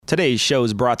Today's show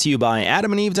is brought to you by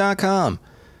AdamandEve.com.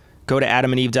 Go to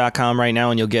AdamandEve.com right now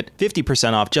and you'll get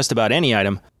 50% off just about any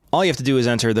item. All you have to do is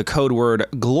enter the code word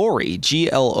GLORY,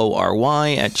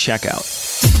 Glory, at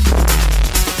checkout.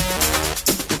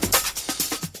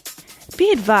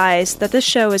 Be advised that this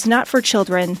show is not for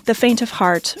children, the faint of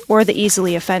heart, or the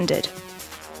easily offended.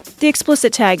 The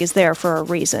explicit tag is there for a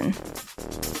reason.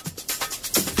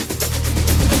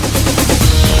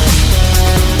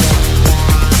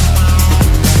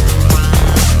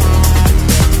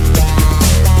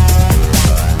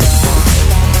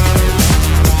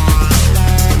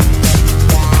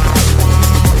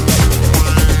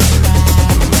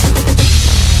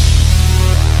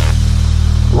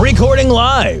 Recording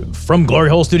live from Glory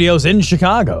Hole Studios in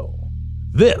Chicago,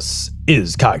 this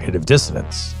is Cognitive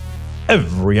Dissonance.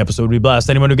 Every episode we blast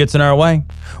anyone who gets in our way.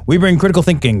 We bring critical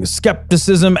thinking,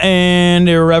 skepticism, and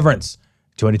irreverence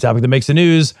to any topic that makes the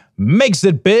news, makes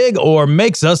it big, or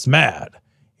makes us mad.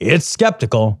 It's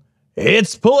skeptical,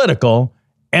 it's political,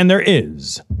 and there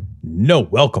is no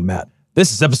welcome mat.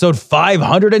 This is episode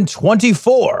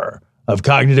 524 of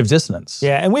Cognitive Dissonance.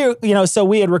 Yeah, and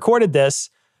we had recorded this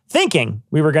thinking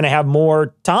we were going to have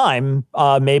more time.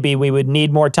 Maybe we would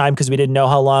need more time because we didn't know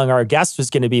how long our guest was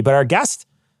going to be. But our guest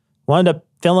wound up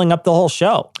filling up the whole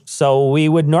show. So we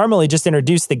would normally just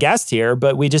introduce the guest here,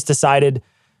 but we just decided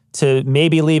to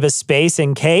maybe leave a space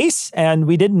in case, and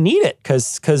we didn't need it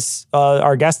because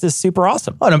our guest is super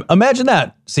awesome. Oh, imagine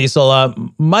that,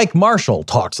 Cecil. Mike Marshall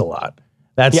talks a lot.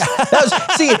 That's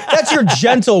your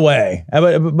gentle way.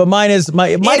 But mine is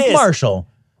Mike Marshall.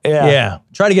 Yeah.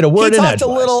 Try to get a word in. He talked a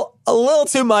little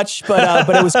too much, but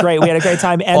it was great. We had a great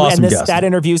time, and Awesome that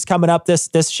interview's coming up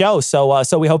this show.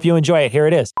 So we hope you enjoy it. Here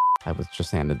it is. I was just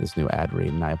handed this new ad read,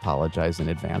 and I apologize in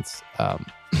advance.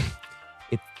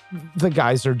 The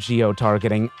guys are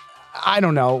geo-targeting. I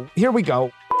don't know. Here we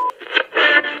go.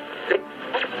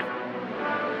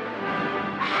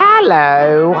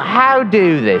 Hello, how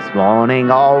do this morning,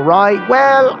 all right?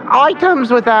 Well, items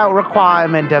without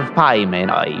requirement of payment,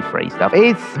 i.e. free stuff,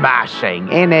 is smashing,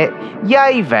 innit?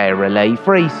 Yea, verily,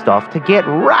 free stuff to get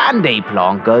randy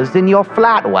plonkers in your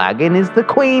flat wagon is the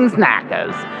Queen's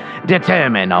knackers.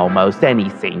 Determine almost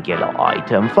any singular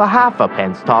item for half a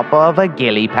pence top of a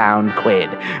gilly pound quid,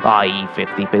 i.e.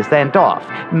 50% off,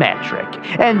 metric.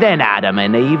 And then Adam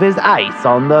and Eve is ace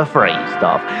on the free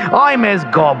stuff. I'm as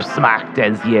gobsmacked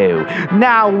as you.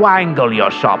 Now wangle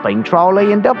your shopping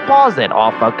trolley and deposit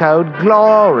offer code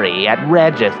GLORY at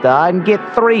register and get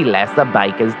 3 less a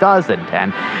baker's dozen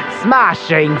and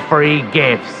smashing free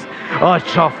gifts. A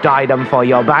chuffed item for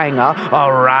your banger,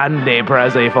 a randy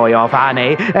prezi for your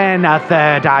fanny, and a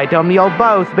third item you'll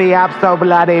both be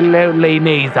abso-bloody-lutely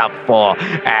knees up for.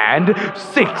 And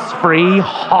 6 free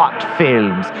hot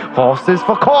films, horses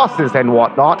for courses and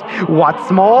whatnot. What's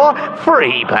more,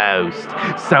 free post.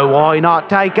 So why not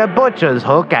take a butcher's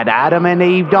hook at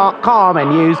AdamandEve.com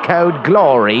and use code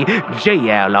GLORY,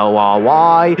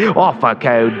 GLORY, offer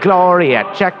code GLORY at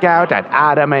checkout at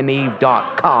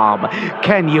AdamandEve.com.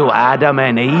 Can you Adam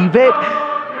and Eve it?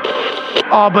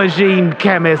 Aubergine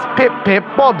chemist Pip Pip,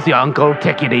 Bob's your uncle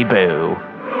Tickety Boo.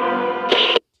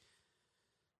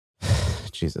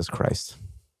 Jesus Christ.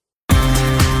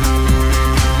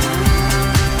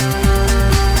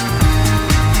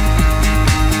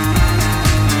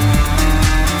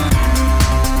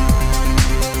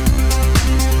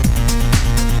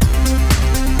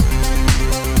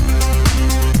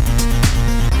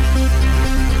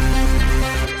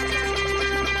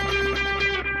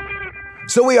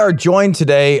 So we are joined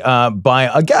today by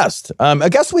a guest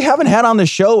we haven't had on the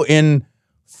show in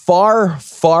far,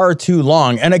 far too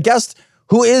long, and a guest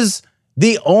who is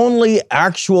the only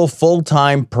actual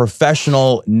full-time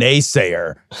professional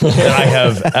naysayer that I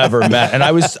have ever met. And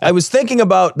I was thinking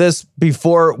about this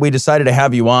before we decided to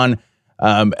have you on,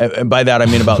 and by that I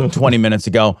mean about 20 minutes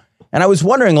ago, and I was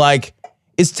wondering,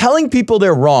 is telling people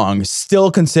they're wrong still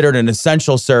considered an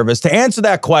essential service? To answer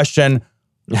that question,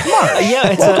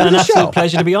 Yeah, it's an absolute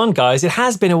pleasure to be on, guys. It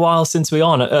has been a while since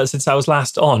since I was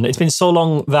last on. It's been so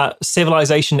long that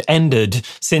civilization ended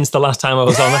since the last time I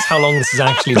was on. That's how long this has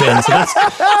actually been. So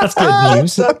that's good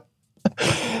news.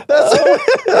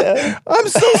 I'm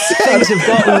so sad. Things have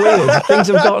gotten weird. Things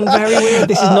have gotten very weird.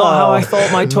 This is not how I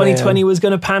thought my 2020 was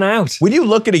going to pan out. When you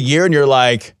look at a year and you're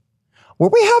like, were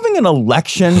we having an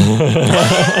election?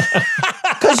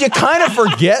 Because you kind of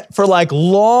forget for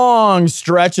long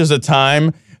stretches of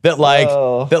time that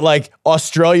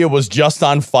Australia was just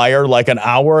on fire an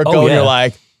hour ago. Oh, yeah. And you're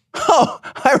like, Oh,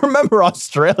 I remember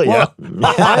Australia.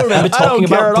 I remember talking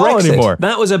about Brexit. Anymore.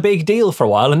 That was a big deal for a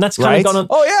while, and that's kind of gone on.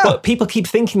 Oh, yeah. But people keep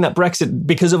thinking that Brexit,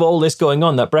 because of all this going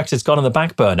on, that Brexit's gone on the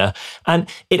back burner. And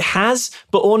it has,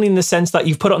 but only in the sense that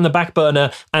you've put it on the back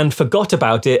burner and forgot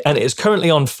about it, and it is currently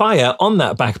on fire on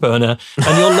that back burner,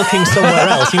 and you're looking somewhere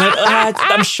else. You're like,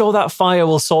 I'm sure that fire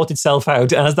will sort itself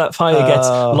out. And as that fire gets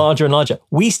larger and larger,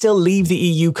 we still leave the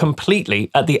EU completely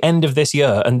at the end of this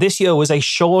year. And this year was a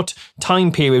short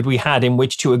time period we had in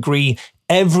which to agree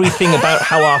everything about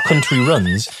how our country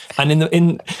runs, and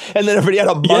and then everybody had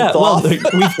a month off.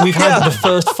 We've had the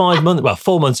first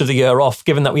 4 months of the year off.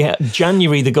 Given that we had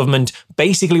January, the government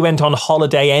basically went on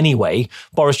holiday anyway.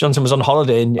 Boris Johnson was on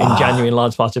holiday in January and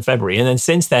large parts of February, and then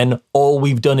since then, all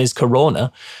we've done is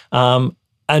Corona. And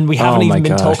we haven't even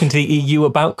been talking to the EU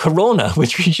about Corona,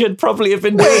 which we should probably have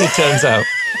been doing, it turns out.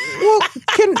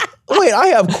 Well, I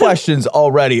have questions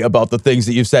already about the things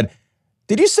that you've said.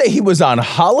 Did you say he was on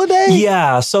holiday?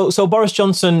 Yeah. So Boris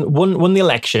Johnson won the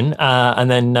election and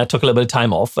then took a little bit of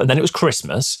time off, and then it was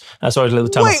Christmas. So I had a little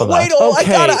time off for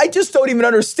that. I just don't even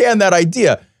understand that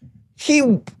idea. He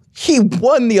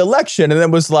won the election and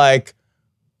then was like,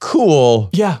 cool.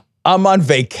 Yeah. I'm on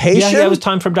vacation. Yeah, it was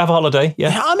time for him to have a holiday.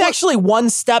 Yeah. I'm actually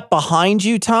one step behind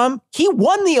you, Tom. He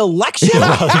won the election.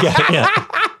 yeah.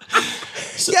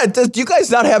 Do you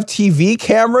guys not have TV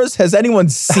cameras? Has anyone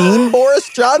seen Boris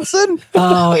Johnson?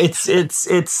 Oh, it's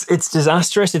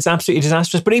disastrous. It's absolutely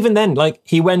disastrous. But even then, like,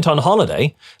 he went on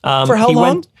holiday. For how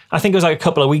long? I think it was like a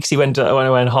couple of weeks he went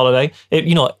on holiday.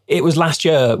 It was last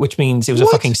year, which means it was a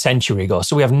fucking century ago.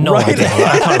 So we have no idea.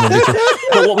 I can't remember.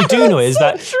 But what we do know is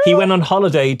that he went on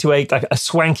holiday to a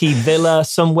swanky villa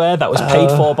somewhere that was paid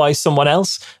for by someone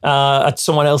else at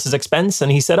someone else's expense.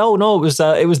 And he said, "Oh no,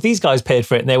 it was these guys paid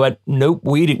for it." And they went, "Nope,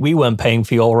 we weren't paying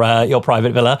for your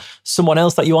private villa. Someone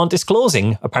else that you aren't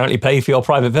disclosing apparently paid for your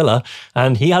private villa."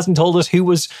 And he hasn't told us who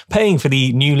was paying for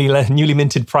the newly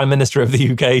minted Prime Minister of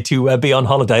the UK to be on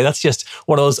holiday. That's just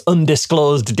one of those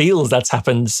undisclosed deals that's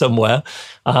happened somewhere.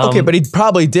 Okay, but he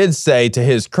probably did say, to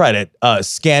his credit,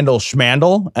 scandal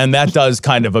schmandal, and that does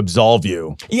kind of absolve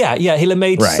you. Yeah, he'll have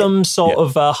made some sort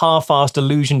of half-assed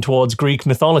allusion towards Greek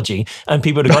mythology, and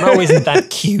people would have gone, "Oh, isn't that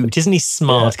cute? Isn't he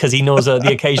smart?" Because he knows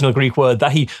the occasional Greek word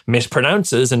that he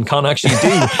mispronounces and can't actually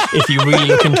do if you really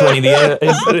look into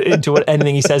into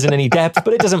anything he says in any depth.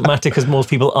 But it doesn't matter because most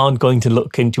people aren't going to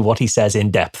look into what he says in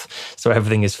depth, so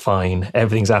everything is fine.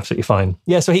 Everything's absolutely fine.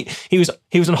 Yeah, so he was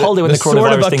on holiday when the coronavirus thing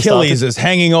started. The sword of Achilles is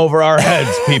hanging over our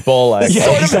heads, people. Like,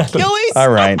 yeah, exactly. All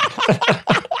right.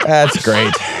 That's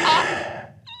great.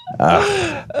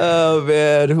 Oh,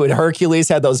 man. When Hercules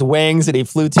had those wings and he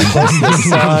flew too close to the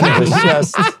sun, it was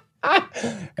just...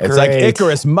 It's like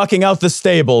Icarus mucking out the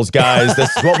stables, guys.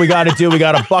 This is what we got to do. We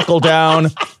got to buckle down.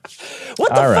 What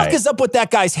the fuck is up with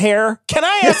that guy's hair? Can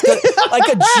I ask a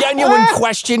genuine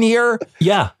question here?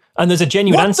 Yeah. And there's a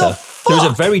genuine answer. There's a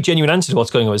very genuine answer to what's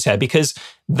going on with his hair, because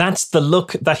that's the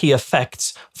look that he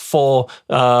affects for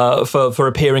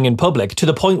appearing in public, to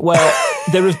the point where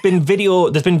there's been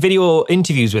video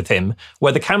interviews with him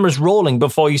where the camera's rolling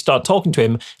before you start talking to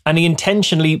him, and he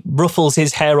intentionally ruffles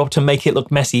his hair up to make it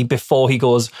look messy before he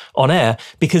goes on air,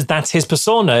 because that's his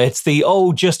persona. It's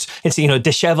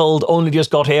disheveled, only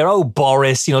just got here. Oh,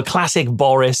 Boris, classic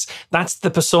Boris. That's the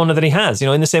persona that he has.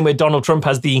 In the same way Donald Trump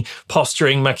has the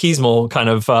posturing machismo kind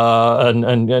of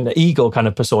an ego kind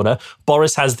of persona.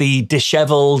 Boris has the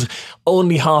disheveled,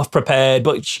 only half prepared,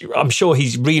 but I'm sure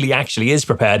he's really actually is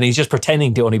prepared, and he's just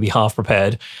pretending to only be half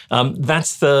prepared.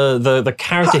 That's the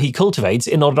character he cultivates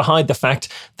in order to hide the fact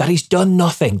that he's done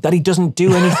nothing, that he doesn't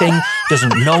do anything,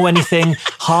 doesn't know anything,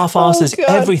 half-asses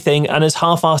everything, and has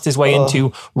half-assed his way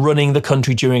into running the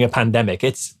country during a pandemic.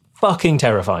 It's fucking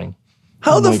terrifying.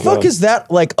 How the fuck is that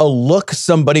like a look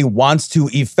somebody wants to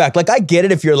effect? Like, I get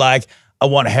it if you're like, I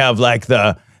want to have like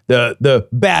the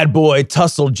bad boy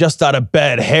tussle just out of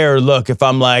bed hair look. If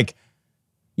I'm like,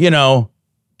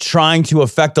 trying to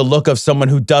affect the look of someone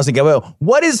who doesn't get well.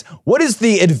 What is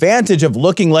the advantage of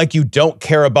looking like you don't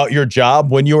care about your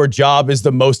job when your job is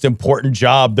the most important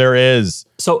job there is?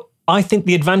 So I think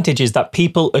the advantage is that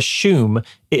people assume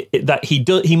that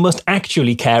he must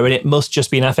actually care, and it must just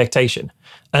be an affectation.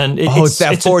 And it's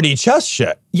that 4D chess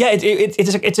shit. Yeah,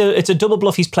 it's a double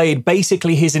bluff he's played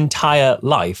basically his entire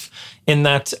life. In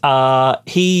that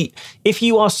if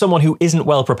you are someone who isn't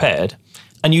well prepared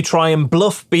and you try and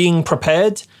bluff being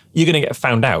prepared, you're going to get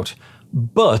found out.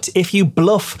 But if you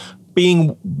bluff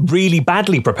being really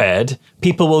badly prepared,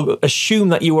 people will assume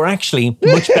that you were actually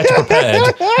much better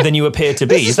prepared than you appear to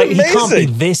be. It's like, he can't be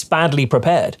this badly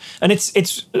prepared. And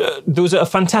there was a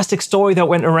fantastic story that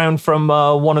went around from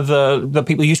one of the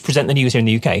people who used to present the news here in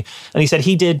the UK. And he said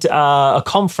he did a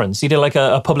conference. He did like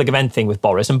a public event thing with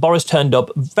Boris. And Boris turned up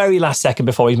very last second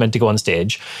before he was meant to go on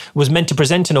stage, was meant to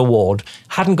present an award,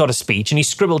 hadn't got a speech, and he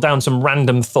scribbled down some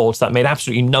random thoughts that made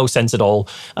absolutely no sense at all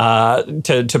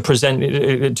to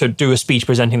do a speech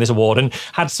presenting this award, and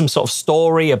had some sort of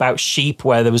story about sheep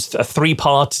where there was 3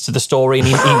 parts to the story, and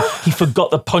he forgot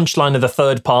the punchline of the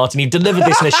 3rd part, and he delivered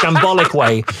this in a shambolic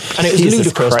way, and it was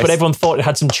ludicrous, but everyone thought it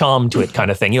had some charm to it, kind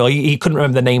of thing. You know, he couldn't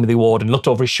remember the name of the award and looked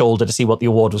over his shoulder to see what the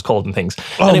award was called and things.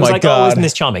 And it was like, oh, isn't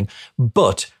this charming?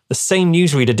 But the same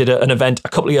newsreader did an event a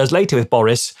couple of years later with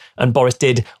Boris, and Boris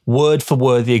did word for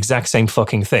word the exact same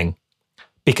fucking thing.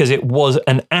 Because it was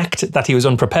an act that he was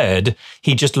unprepared.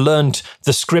 He just learnt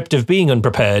the script of being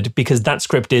unprepared, because that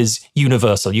script is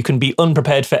universal. You can be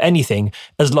unprepared for anything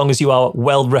as long as you are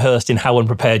well rehearsed in how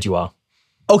unprepared you are.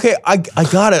 Okay, I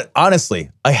got it.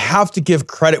 Honestly, I have to give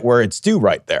credit where it's due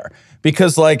right there.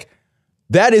 Because like,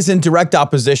 that is in direct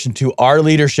opposition to our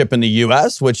leadership in the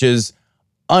US, which is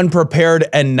unprepared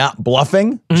and not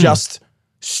bluffing, just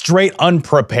straight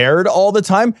unprepared all the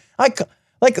time. Like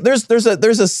there's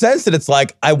a sense that it's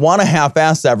like, I want to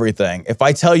half-ass everything. If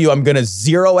I tell you I'm going to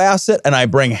zero-ass it and I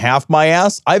bring half my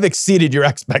ass, I've exceeded your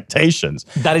expectations.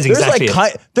 That is exactly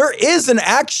it. There is an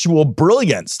actual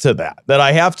brilliance to that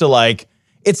I have to like,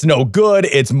 it's no good,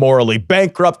 it's morally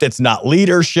bankrupt, it's not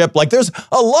leadership. Like there's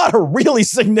a lot of really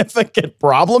significant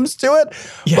problems to it,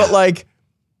 but like,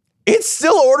 it's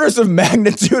still orders of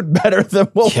magnitude better than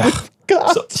what we've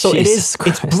got. So it's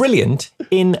brilliant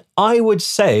in, I would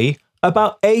say,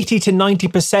 about 80 to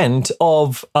 90%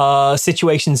 of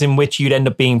situations in which you'd end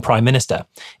up being prime minister.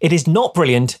 It is not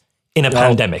brilliant in a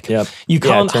pandemic. Yep. You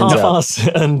can't half-ass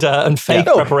and fake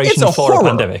preparation for a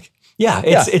pandemic. Yeah,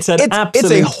 it's an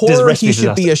absolute it's a horror he should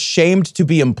disaster. be ashamed to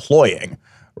be employing,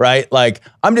 right? Like,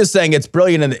 I'm just saying it's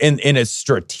brilliant in its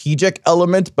strategic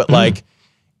element, but like,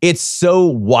 it's so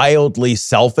wildly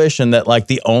selfish, and that like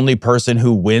the only person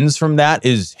who wins from that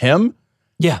is him.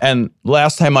 Yeah. And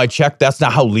last time I checked, that's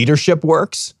not how leadership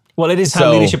works. Well, it is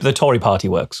how leadership of the Tory party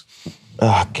works.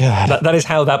 Oh, God. That is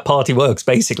how that party works,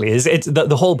 basically.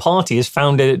 The whole party is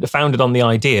founded on the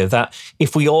idea that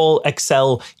if we all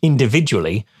excel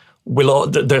individually,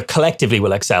 the collectively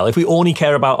will excel. If we only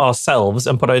care about ourselves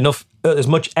and put as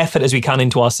much effort as we can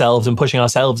into ourselves and pushing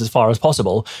ourselves as far as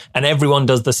possible, and everyone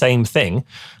does the same thing,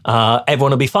 everyone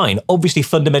will be fine. Obviously,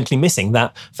 fundamentally missing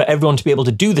that for everyone to be able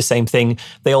to do the same thing,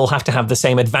 they all have to have the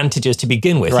same advantages to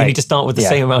begin with. Right. You need to start with the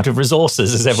same amount of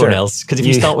resources as everyone else. Because if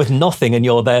you start with nothing and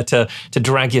you're there to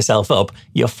drag yourself up,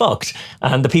 you're fucked.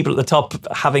 And the people at the top,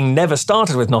 having never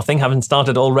started with nothing, having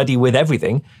started already with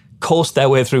everything, course their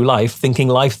way through life, thinking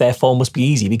life therefore must be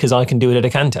easy because I can do it at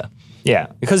a canter. Yeah,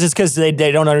 because they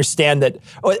don't understand that,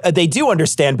 or they do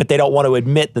understand, but they don't want to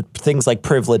admit that things like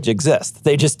privilege exist.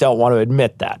 They just don't want to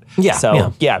admit that. Yeah.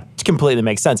 So, yeah, it completely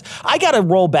makes sense. I got to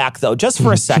roll back, though, just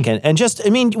for a second. And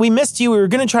we missed you. We were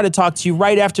going to try to talk to you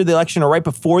right after the election or right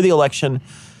before the election.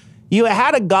 You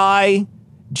had a guy,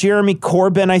 Jeremy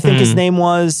Corbyn, I think his name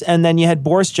was, and then you had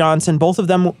Boris Johnson. Both of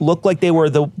them looked like they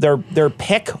were their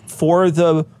pick for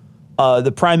the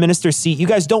prime minister's seat. You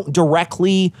guys don't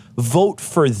directly vote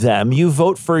for them. You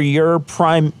vote for your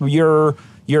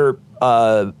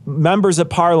members of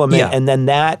parliament, and then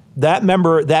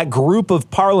that group of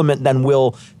parliament then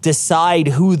will decide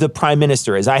who the prime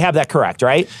minister is. I have that correct,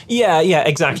 right? Yeah,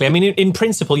 exactly. I mean, in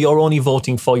principle, you're only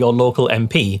voting for your local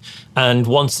MP, and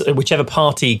whichever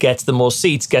party gets the most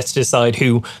seats gets to decide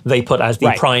who they put as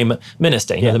the prime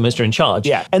minister, the minister in charge.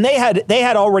 Yeah, and they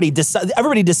had already decided.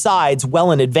 Everybody decides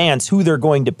well in advance who they're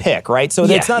going to pick, right? So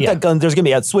it's not that there's going to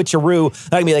be a switcheroo.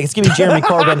 Not going to be like, it's going to be Jeremy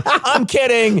Corbyn. I'm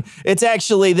kidding. It's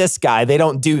actually this guy. They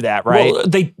don't do that, right? Well,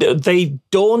 they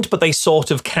don't, but they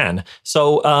sort of can.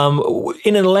 So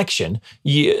in an election,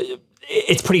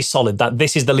 it's pretty solid that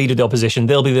this is the leader of the opposition.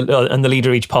 They'll be and the leader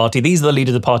of each party. These are the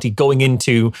leader of the party going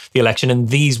into the election, and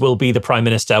these will be the prime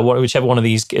minister. Whichever one of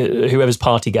these, whoever's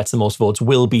party gets the most votes,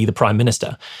 will be the prime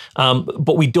minister.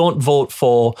 But we don't vote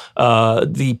for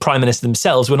the prime minister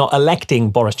themselves. We're not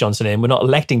electing Boris Johnson in. We're not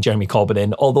electing Jeremy Corbyn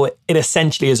in, although it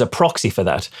essentially is a proxy for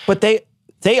that. But they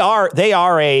they are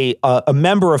a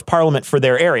member of parliament for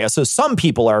their area. So some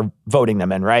people are voting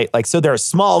them in, right? Like, so they're a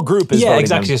small group is voting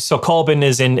exactly. them. So Corbyn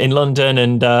is in London,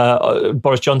 and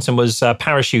Boris Johnson was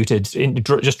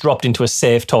parachuted, just dropped into a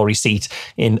safe Tory seat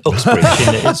in Uxbridge.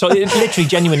 So it literally,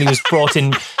 genuinely was brought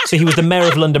in. So he was the mayor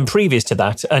of London previous to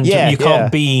that, and you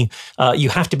can't be. You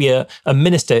have to be a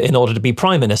minister in order to be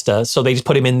prime minister. So they just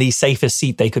put him in the safest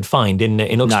seat they could find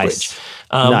in Uxbridge.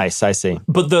 Nice, I see.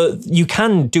 But you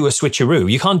can do a switcheroo.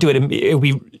 You can't do it.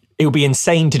 It would be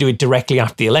insane to do it directly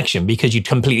after the election, because you'd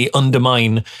completely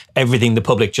undermine everything the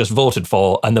public just voted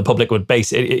for, and the public would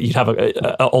you'd have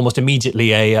almost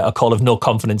immediately a call of no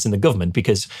confidence in the government,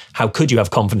 because how could you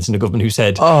have confidence in a government who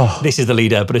said, this is the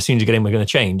leader, but as soon as you get in, we're going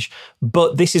to change.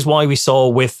 But this is why we saw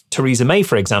with Theresa May,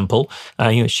 for example,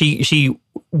 she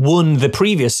won the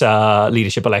previous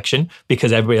leadership election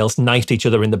because everybody else knifed each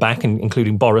other in the back, and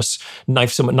including Boris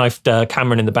knifed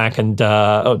Cameron in the back, and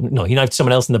he knifed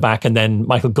someone else in the back, and then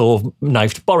Michael Gove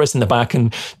knifed Boris in the back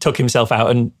and took himself out.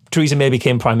 And Theresa May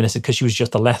became prime minister because she was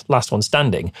just the last one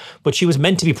standing. But she was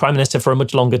meant to be prime minister for a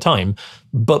much longer time.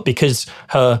 But because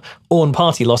her own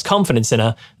party lost confidence in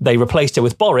her, they replaced her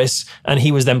with Boris, and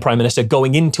he was then prime minister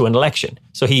going into an election.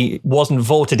 So he wasn't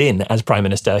voted in as prime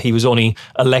minister. He was only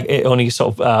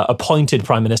appointed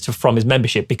prime minister from his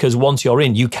membership, because once you're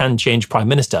in, you can change prime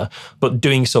minister. But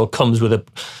doing so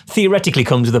theoretically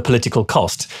comes with a political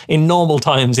cost. In normal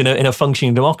times, in a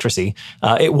functioning democracy,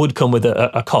 it would come with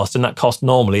a cost, and that cost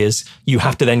normally is you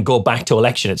have to then go back to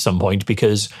election at some point,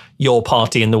 because your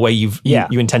party and the way you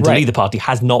intend to lead the party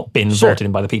has not been voted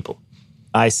in by the people.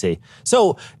 I see.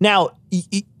 So now,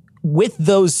 with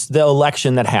the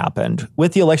election that happened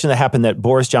that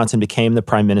Boris Johnson became the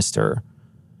prime minister,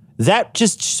 that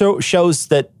just shows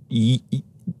that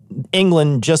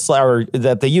England,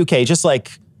 that the UK, just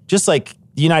like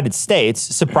the United States,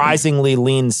 surprisingly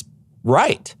leans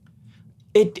right.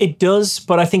 It does,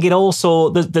 but I think it also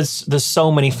there's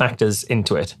so many factors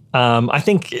into it. I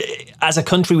think as a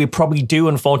country we probably do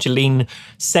unfortunately lean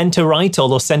centre right,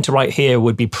 although centre right here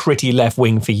would be pretty left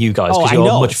wing for you guys because you're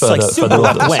much further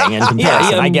left wing in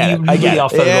comparison. I get it. You really are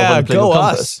further over the go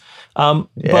compass. us.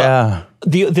 But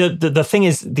the thing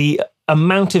is, the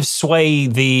amount of sway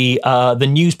the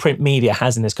newsprint media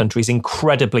has in this country is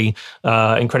incredibly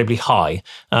high,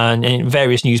 and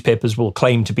various newspapers will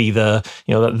claim to be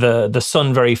the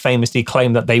Sun very famously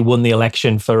claimed that they won the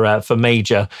election for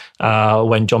Major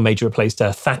when John Major replaced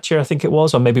Thatcher, I think it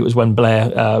was, or maybe it was when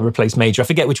Blair replaced Major. I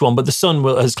forget which one, but the Sun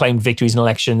has claimed victories in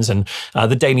elections, and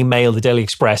the Daily Mail, the Daily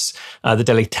Express, the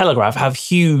Daily Telegraph have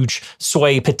huge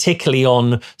sway, particularly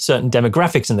on certain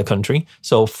demographics in the country.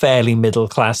 So fairly middle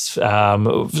class,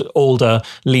 older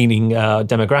leaning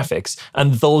demographics,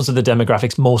 and those are the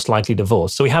demographics most likely to vote.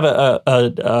 So we have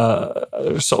a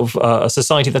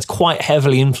society that's quite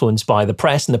heavily influenced by the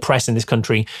press, and the press in this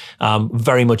country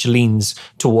very much leans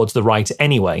towards the right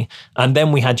anyway. And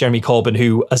then we had Jeremy Corbyn,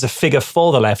 who as a figure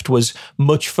for the left was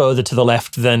much further to the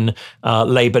left than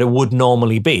Labour would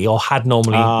normally be, or had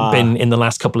normally been in the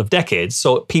last couple of decades.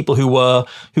 So people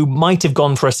who might have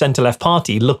gone for a centre-left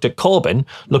party looked at Corbyn,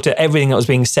 looked at everything that was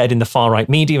being said in the far-right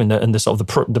media and the sort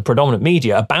of the predominant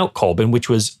media about Corbyn, which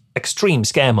was extreme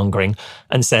scaremongering,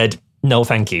 and said, no,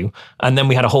 thank you. And then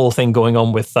we had a whole thing going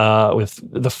on with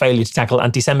the failure to tackle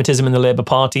anti-Semitism in the Labour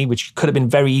Party, which should have been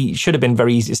very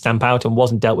easy to stamp out and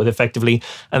wasn't dealt with effectively.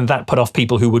 And that put off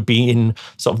people who would be in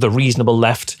sort of the reasonable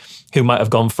left, who might have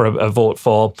gone for a vote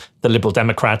for the Liberal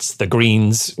Democrats, the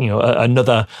Greens,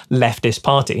 another leftist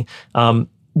party.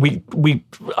 We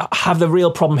have the real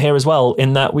problem here as well,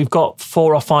 in that we've got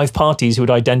 4 or 5 parties who would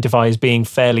identify as being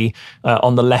fairly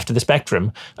on the left of the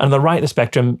spectrum. And on the right of the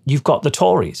spectrum, you've got the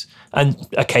Tories. And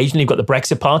occasionally you've got the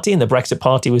Brexit Party, and the Brexit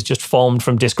Party was just formed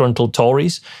from disgruntled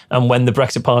Tories. And when the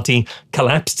Brexit Party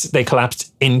collapsed, they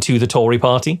collapsed into the Tory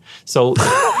Party. So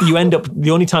you end up,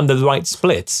 the only time the right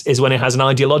splits is when it has an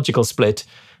ideological split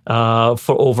for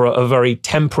over a very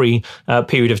temporary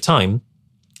period of time.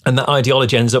 And that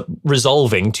ideology ends up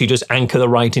resolving to just anchor the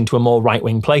right into a more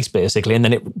right-wing place, basically. And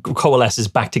then it coalesces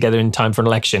back together in time for an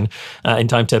election, in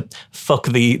time to fuck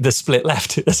the split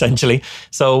left, essentially.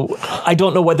 So I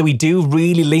don't know whether we do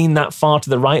really lean that far to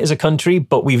the right as a country,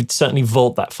 but we certainly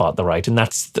vote that far to the right. And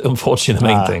that's unfortunately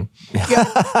the main thing. Yeah,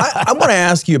 I want to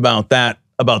ask you about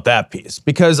that piece,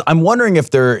 because I'm wondering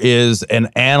if there is an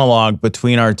analog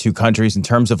between our two countries in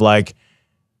terms of like,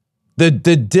 the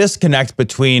disconnect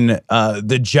between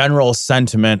the general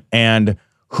sentiment and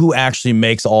who actually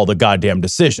makes all the goddamn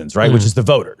decisions, right? Which is the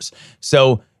voters.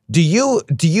 So do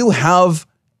you have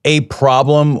a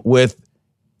problem with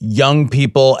young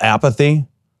people apathy?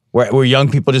 where young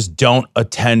people just don't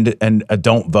attend and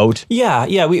don't vote?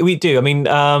 Yeah, we do. I mean,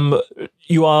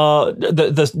 you are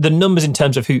the numbers in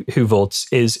terms of who votes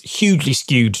is hugely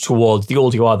skewed towards the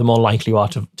older you are, the more likely you are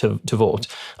to vote.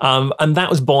 And that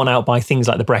was borne out by things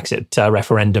like the Brexit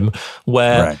referendum,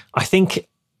 where I think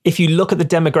if you look at the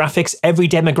demographics, every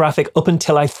demographic up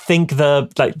until I think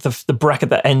the bracket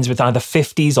that ends with either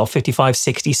 50s or 55,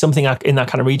 60, something in that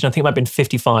kind of region, I think it might have been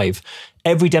 55.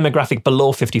 Every demographic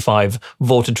below 55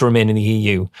 voted to remain in the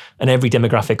EU, and every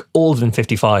demographic older than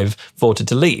 55 voted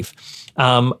to leave.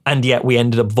 And yet we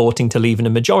ended up voting to leave in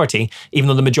a majority, even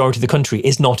though the majority of the country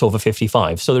is not over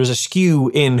 55. So there's a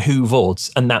skew in who votes,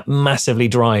 and that massively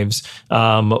drives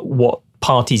what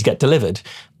parties get delivered.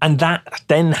 And that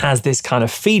then has this kind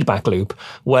of feedback loop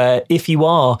where if you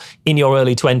are in your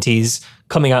early 20s,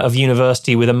 coming out of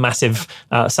university with a massive,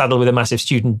 saddled with a massive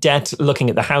student debt, looking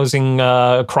at the housing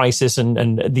crisis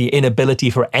and the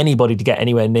inability for anybody to get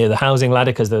anywhere near the housing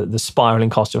ladder because the spiraling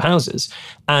cost of houses,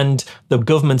 and the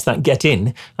governments that get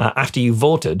in after you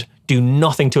voted do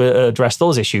nothing to address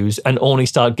those issues and only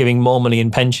start giving more money in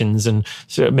pensions and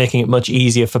sort of making it much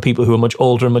easier for people who are much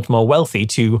older and much more wealthy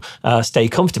to stay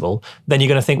comfortable, then you're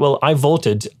going to think, well, I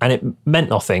voted and it meant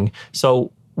nothing.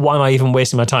 So why am I even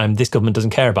wasting my time? This government doesn't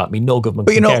care about me. No government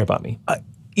can care about me.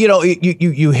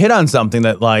 You hit on something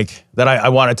that I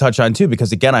want to touch on too,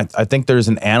 because again, I think there's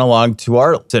an analog to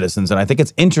our citizens, and I think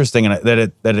it's interesting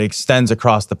that it extends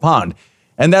across the pond.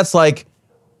 And that's like,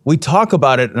 we talk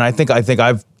about it, and I think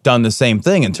I've done the same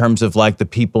thing in terms of like the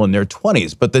people in their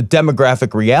 20s, but the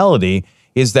demographic reality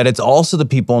is that it's also the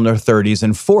people in their 30s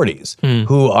and 40s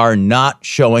who are not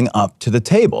showing up to the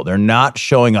table. They're not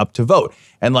showing up to vote.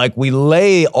 And like, we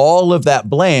lay all of that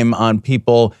blame on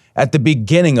people at the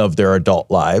beginning of their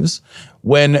adult lives,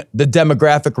 when the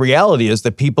demographic reality is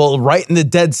the people right in the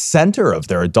dead center of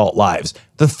their adult lives,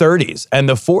 the 30s and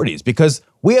the 40s, because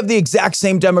we have the exact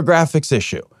same demographics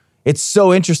issue. It's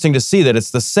so interesting to see that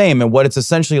it's the same, and what it's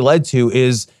essentially led to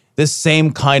is this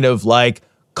same kind of like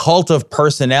cult of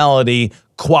personality,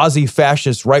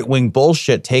 quasi-fascist right-wing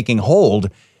bullshit taking hold,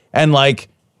 and like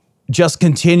just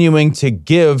continuing to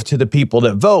give to the people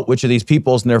that vote, which are these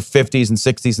peoples in their 50s and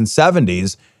 60s and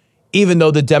 70s, even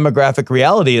though the demographic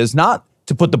reality is not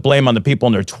to put the blame on the people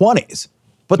in their 20s,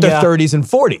 but their 30s and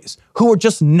 40s, who are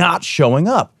just not showing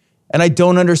up. And I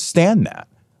don't understand that.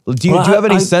 Do you have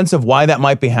any sense of why that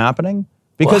might be happening?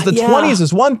 Because the 20s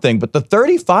is one thing, but the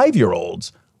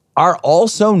 35-year-olds are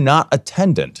also not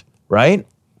attendant, right?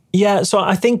 Yeah, so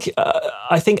I think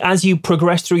as you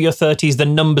progress through your 30s, the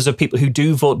numbers of people who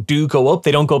do vote do go up.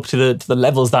 They don't go up to the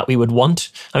levels that we would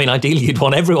want. I mean, ideally, you'd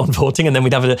want everyone voting, and then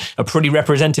we'd have a pretty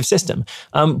representative system.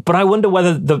 But I wonder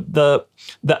whether the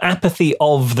apathy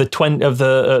of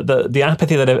the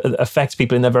apathy that affects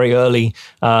people in their very early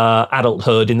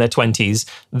adulthood, in their 20s,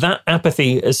 that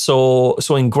apathy is so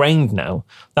ingrained now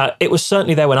that it was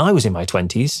certainly there when I was in my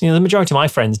 20s. You know, the majority of my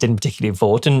friends didn't particularly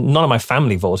vote, and none of my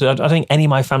family voted. I don't think any of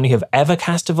my family have ever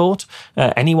cast a vote.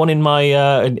 Anyone in my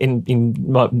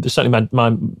certainly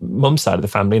my mum's side of the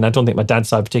family, and I don't think my dad's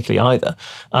side particularly either.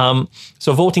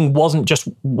 So voting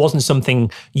wasn't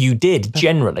something you did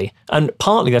generally, and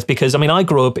partly that's because, I mean, I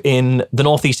grew up in the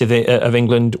northeast of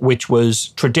England, which was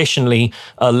traditionally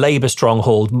a Labour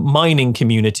stronghold, mining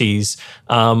communities.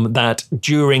 That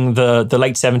during the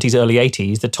late 70s, early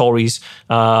 80s, the Tories,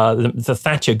 the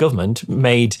Thatcher government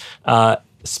made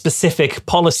specific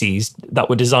policies that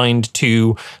were designed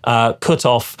to cut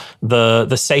off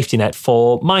the safety net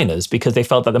for miners, because they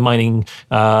felt that the mining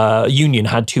union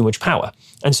had too much power.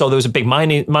 And so there was a big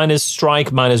miners'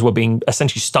 strike. Miners were being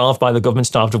essentially starved by the government,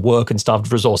 starved of work and starved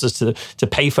of resources to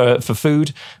pay for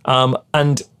food.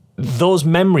 And those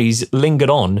memories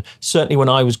lingered on, certainly when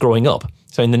I was growing up.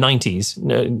 So in the 90s,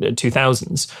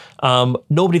 2000s,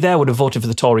 nobody there would have voted for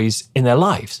the Tories in their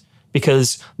lives,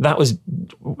 because that was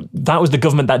the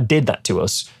government that did that to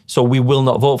us. So we will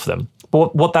not vote for them.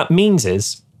 But what that means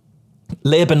is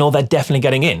Labour know they're definitely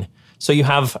getting in. So you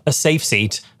have a safe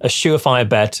seat, a surefire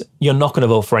bet. You're not going to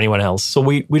vote for anyone else. So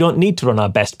we don't need to run our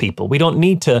best people. We don't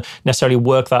need to necessarily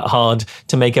work that hard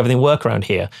to make everything work around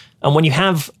here. And when you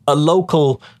have a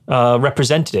local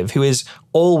representative who is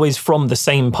always from the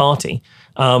same party,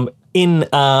 in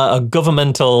a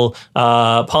governmental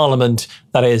parliament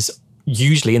that is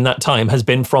usually in that time has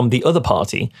been from the other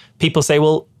party, people say,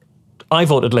 well, I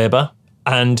voted Labour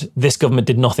and this government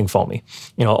did nothing for me,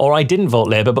 or I didn't vote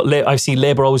Labour, but I see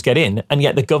Labour always get in, and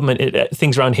yet the government,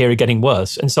 things around here are getting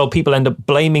worse. And so people end up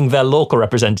blaming their local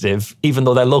representative, even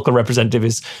though their local representative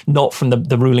is not from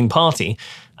the ruling party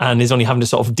and is only having to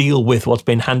sort of deal with what's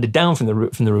been handed down from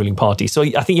the ruling party. So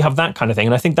I think you have that kind of thing.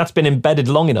 And I think that's been embedded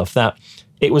long enough that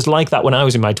It was like that when I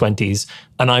was in my 20s,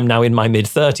 and I'm now in my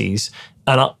mid-30s.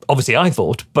 And obviously I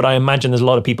vote, but I imagine there's a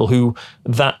lot of people who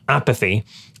that apathy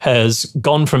has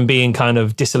gone from being kind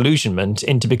of disillusionment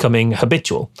into becoming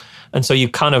habitual. And so you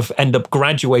kind of end up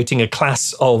graduating a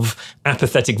class of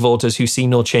apathetic voters who see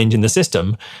no change in the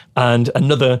system, and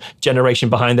another generation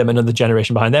behind them, another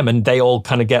generation behind them, and they all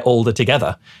kind of get older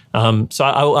together. So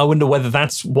I wonder whether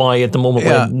that's why at the moment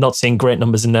we're not seeing great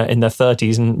numbers in their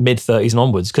 30s and mid-30s and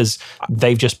onwards, because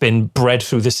they've just been bred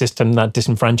through the system that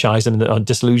disenfranchised them or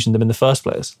disillusioned them in the first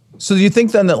place. So do you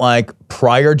think then that like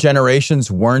prior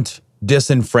generations weren't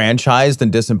disenfranchised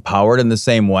and disempowered in the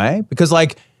same way? Because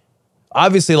like,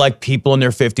 obviously like people in their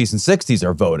 50s and 60s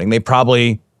are voting. They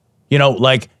probably, you know,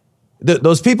 like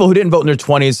those people who didn't vote in their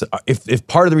 20s, if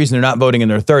part of the reason they're not voting in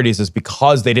their 30s is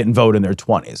because they didn't vote in their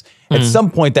 20s. At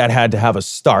some point that had to have a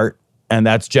start, and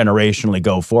that's generationally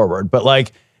go forward. But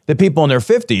like the people in their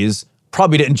 50s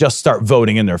probably didn't just start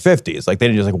voting in their 50s. Like they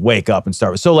didn't just like wake up and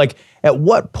start. So like at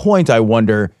what point, I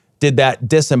wonder, did that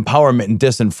disempowerment and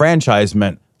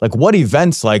disenfranchisement, like what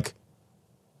events like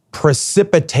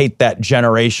precipitate that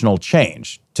generational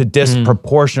change to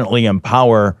disproportionately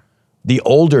empower the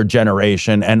older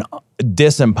generation and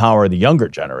disempower the younger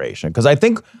generation? Because I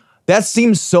think that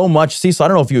seems so much, Cecil, I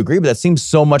don't know if you agree, but that seems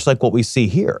so much like what we see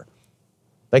here.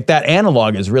 Like that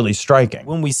analog is really striking.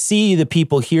 When we see the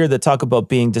people here that talk about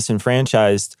being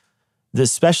disenfranchised,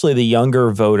 especially the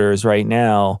younger voters right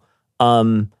now,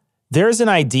 there's an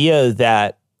idea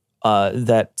that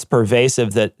that's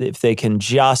pervasive, that if they can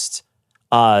just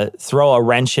throw a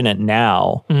wrench in it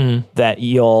now, that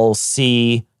you'll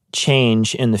see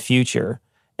change in the future.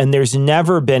 And there's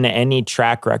never been any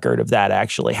track record of that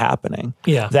actually happening.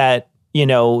 Yeah. That, you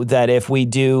know, that if we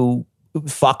do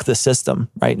fuck the system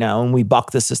right now and we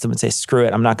buck the system and say, screw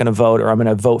it, I'm not going to vote, or I'm going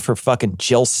to vote for fucking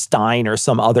Jill Stein or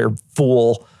some other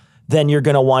fool, then you're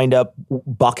going to wind up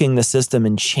bucking the system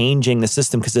and changing the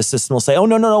system, because the system will say, oh,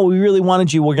 no, we really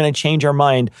wanted you. We're going to change our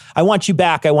mind. I want you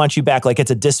back. Like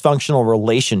it's a dysfunctional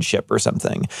relationship or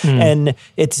something. And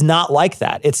it's not like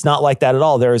that. It's not like that at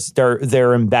all.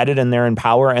 They're embedded and they're in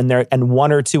power, and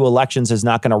one or two elections is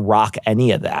not going to rock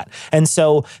any of that. And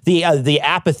so the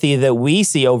apathy that we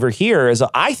see over here is,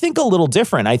 I think, a little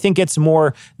different. I think it's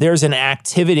more, there's an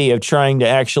activity of trying to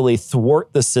actually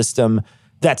thwart the system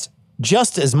that's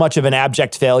just as much of an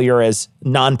abject failure as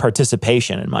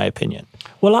non-participation, in my opinion.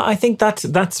 Well, I think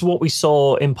that's what we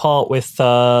saw in part with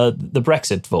the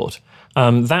Brexit vote.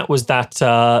 That was that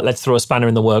let's throw a spanner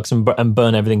in the works and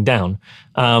burn everything down.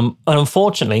 And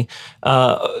unfortunately,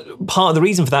 part of the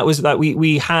reason for that was that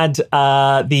we had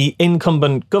the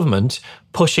incumbent government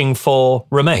pushing for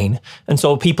Remain. And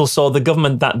so people saw the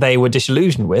government that they were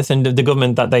disillusioned with and the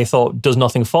government that they thought does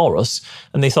nothing for us.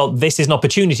 And they thought this is an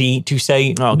opportunity to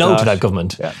say no to that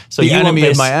government. Yeah. So the enemy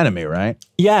is my enemy, right?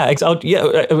 Yeah,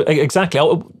 exactly.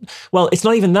 Well, it's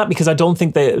not even that, because I don't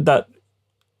think that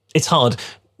it's hard.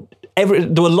 There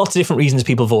were lots of different reasons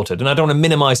people voted, and I don't want to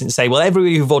minimize it and say, well,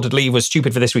 everybody who voted Leave was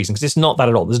stupid for this reason, because it's not that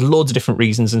at all. There's loads of different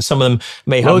reasons, and some of them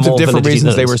may have loads more of different validity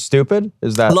reasons than they were others. stupid.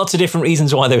 Is that lots of different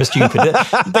reasons why they were stupid?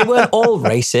 They weren't all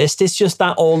racist. It's just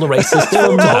that all the racists They're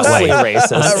were mostly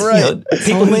racist. Right.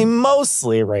 People only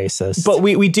mostly racist. But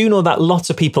we do know that lots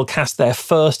of people cast their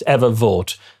first ever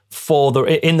vote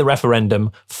in the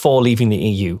referendum for leaving the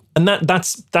EU. And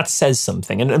that says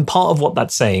something. And part of what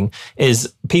that's saying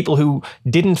is people who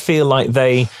didn't feel like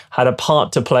they had a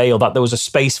part to play, or that there was a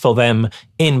space for them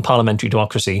in parliamentary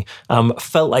democracy,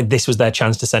 felt like this was their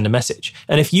chance to send a message.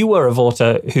 And if you were a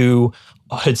voter who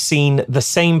had seen the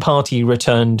same party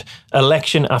returned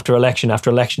election after election after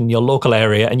election in your local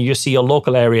area, and you just see your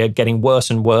local area getting worse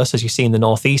and worse, as you see in the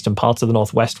northeast and parts of the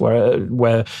northwest,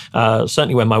 where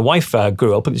certainly where my wife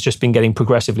grew up, it's just been getting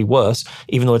progressively worse,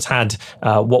 even though it's had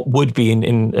what would be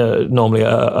in normally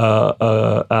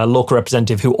a local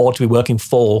representative who ought to be working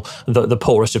for the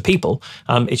poorest of people.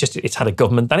 It's had a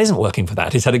government that isn't working for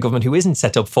that. It's had a government who isn't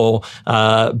set up for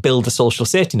build a social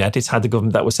safety net. It's had the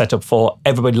government that was set up for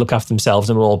everybody to look after themselves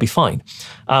and we'll all be fine.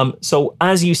 So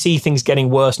as you see things getting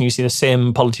worse and you see the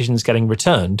same politicians getting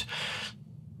returned,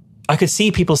 I could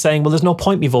see people saying, well, there's no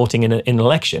point me voting in an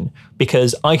election,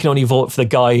 because I can only vote for the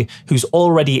guy who's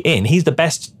already in. He's the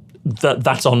best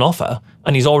that's on offer,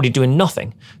 and he's already doing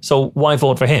nothing. So why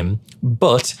vote for him?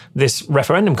 But this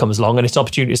referendum comes along and it's an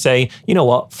opportunity to say, you know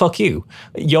what, fuck you.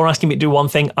 You're asking me to do one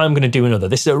thing, I'm going to do another.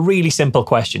 This is a really simple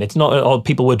question. It's not, or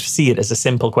people would see it as a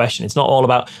simple question. It's not all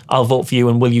about, I'll vote for you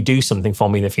and will you do something for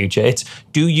me in the future? It's,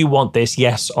 do you want this,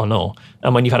 yes or no?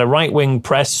 And when you've had a right-wing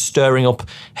press stirring up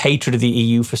hatred of the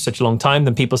EU for such a long time,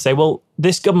 then people say, well,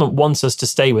 this government wants us to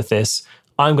stay with this.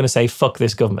 I'm going to say, fuck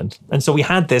this government. And so we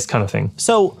had this kind of thing.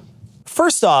 So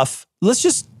first off, let's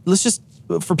just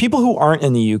for people who aren't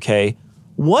in the UK,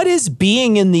 what does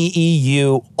being in the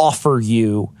EU offer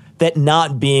you that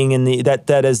not being in the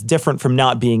that is different from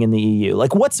not being in the EU?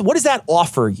 Like what does that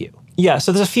offer you? Yeah,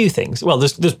 so there's a few things. Well,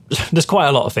 there's quite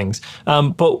a lot of things.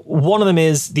 But one of them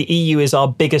is the EU is our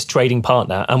biggest trading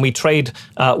partner, and we trade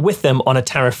with them on a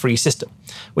tariff-free system,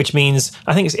 which means,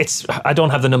 I think it's I don't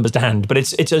have the numbers to hand, but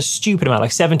it's a stupid amount,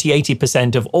 like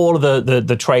 70-80% of all of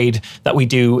the trade that we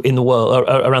do in the world,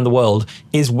 around the world,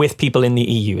 is with people in the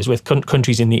EU, is with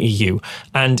countries in the EU.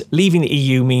 And leaving the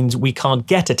EU means we can't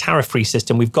get a tariff-free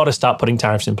system. We've got to start putting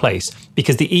tariffs in place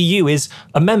because the EU is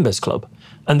a members club.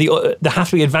 And there have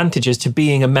to be advantages to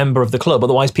being a member of the club.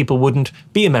 Otherwise, people wouldn't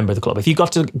be a member of the club. If you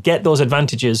got to get those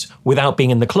advantages without being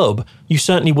in the club, you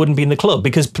certainly wouldn't be in the club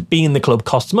because being in the club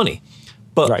costs money.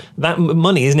 But that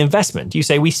money is an investment. You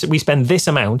say we spend this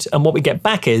amount, and what we get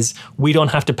back is we don't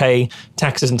have to pay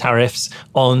taxes and tariffs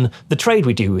on the trade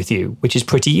we do with you, which is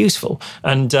pretty useful.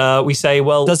 And we say,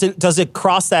 well, does it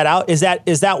cross that out? Is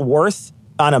that worth?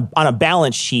 On a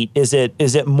balance sheet, is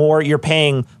it more you're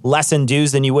paying less in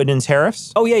dues than you would in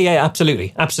tariffs? Oh yeah,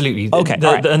 absolutely. Okay,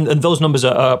 right. and those numbers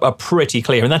are pretty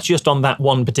clear, and that's just on that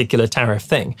one particular tariff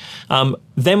thing.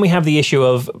 Then we have the issue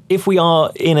of if we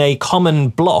are in a common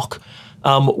block,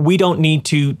 we don't need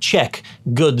to check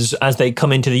goods as they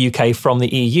come into the UK from the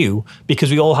EU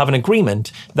because we all have an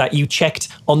agreement that you checked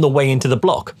on the way into the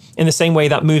block. In the same way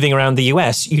that moving around the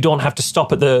US, you don't have to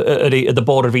stop at the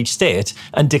border of each state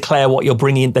and declare what you're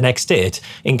bringing into the next state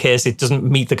in case it doesn't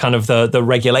meet the kind of the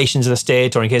regulations of the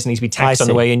state or in case it needs to be taxed on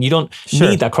the way in. You don't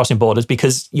need that crossing borders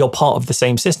because you're part of the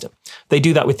same system. They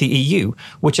do that with the EU,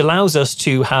 which allows us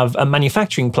to have a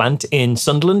manufacturing plant in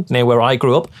Sunderland, near where I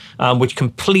grew up, which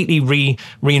completely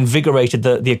reinvigorated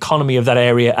the economy of that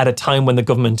area at a time when the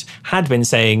government had been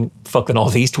saying, fuck the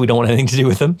Northeast, we don't want anything to do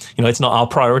with them. You know, it's not our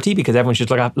priority because everyone should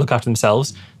look after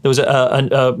themselves. There was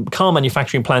a car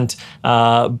manufacturing plant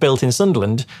built in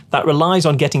Sunderland that relies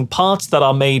on getting parts that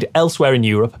are made elsewhere in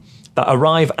Europe that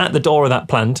arrive at the door of that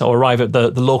plant or arrive at the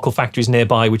local factories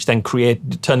nearby, which then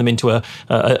turn them into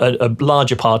a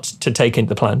larger part to take into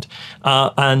the plant.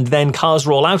 And then cars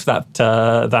roll out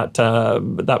of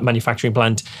that manufacturing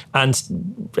plant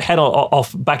and head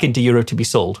off back into Europe to be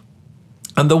sold.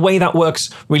 And the way that works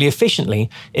really efficiently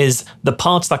is the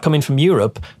parts that come in from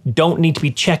Europe don't need to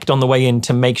be checked on the way in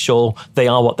to make sure they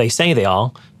are what they say they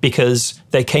are because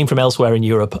they came from elsewhere in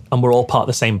Europe and we're all part of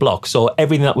the same block. So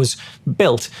everything that was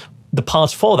built, the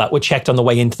parts for that were checked on the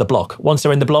way into the block. Once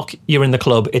they're in the block, you're in the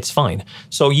club, it's fine.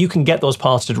 So you can get those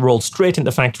parts to roll straight into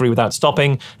the factory without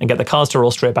stopping and get the cars to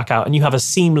roll straight back out. And you have a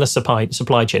seamless supply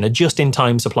chain, a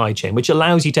just-in-time supply chain, which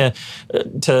allows you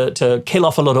to kill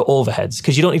off a lot of overheads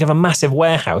because you don't need to have a massive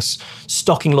warehouse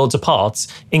stocking loads of parts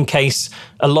in case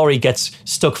a lorry gets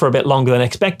stuck for a bit longer than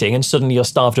expecting and suddenly you're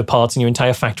starved of parts and your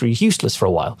entire factory is useless for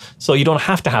a while. So you don't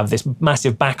have to have this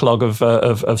massive backlog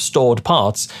of stored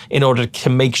parts in order to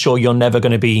make sure you're never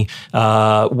going to be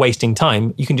wasting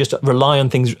time. You can just rely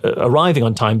on things arriving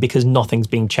on time because nothing's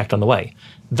being checked on the way.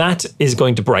 That is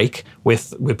going to break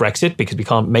with Brexit because we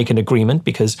can't make an agreement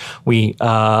because we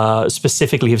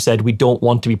specifically have said we don't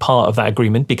want to be part of that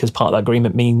agreement because part of that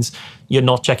agreement means you're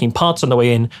not checking parts on the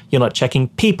way in, you're not checking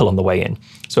people on the way in.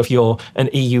 So if you're an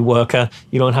EU worker,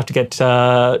 you don't have to get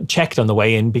checked on the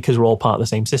way in because we're all part of the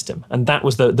same system. And that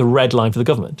was the red line for the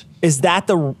government. Is that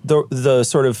the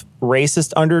sort of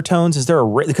racist undertones? Is there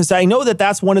because I know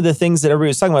that's one of the things that everybody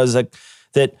was talking about is like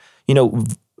that, you know,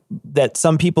 that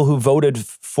some people who voted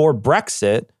for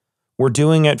Brexit were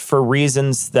doing it for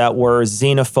reasons that were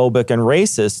xenophobic and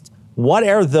racist. What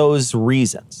are those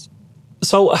reasons?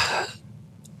 So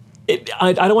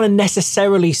I don't want to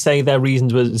necessarily say their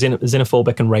reasons were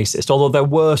xenophobic and racist, although there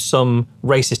were some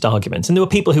racist arguments. And there were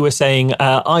people who were saying,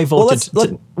 I voted...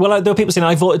 there were people saying,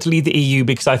 I voted to leave the EU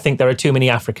because I think there are too many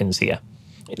Africans here.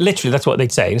 Literally, that's what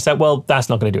they'd say. It's like, well, that's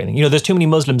not going to do anything. You know, there's too many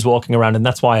Muslims walking around and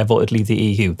that's why I voted to leave the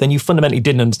EU. Then you fundamentally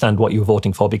didn't understand what you were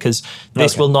voting for because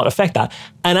this will not affect that.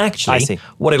 And actually,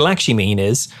 what it'll actually mean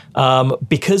is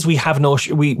because we have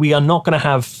we are not going to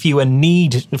have fewer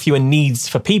needs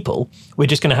for people. We're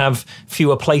just going to have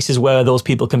fewer places where those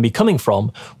people can be coming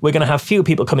from. We're going to have fewer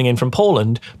people coming in from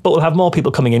Poland, but we'll have more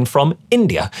people coming in from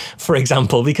India, for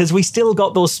example, because we still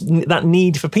got that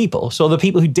need for people. So the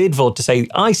people who did vote to say,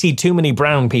 I see too many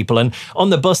brown brown people, and on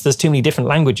the bus there's too many different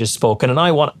languages spoken, and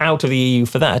I want out of the EU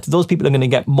for that, those people are going to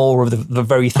get more of the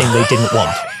very thing they didn't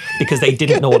want because they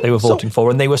didn't know what they were voting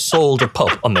for, and they were sold a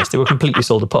pup on this. They were completely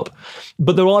sold a pup.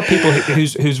 But there are people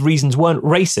whose reasons weren't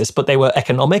racist, but they were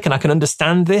economic, and I can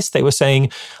understand this. They were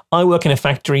saying, I work in a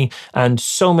factory, and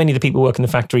so many of the people who work in the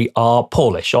factory are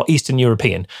Polish or Eastern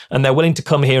European, and they're willing to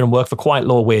come here and work for quite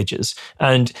low wages.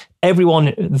 And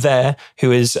everyone there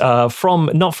who is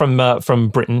not from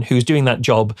Britain, who's doing that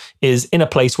job, is in a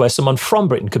place where someone from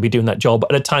Britain could be doing that job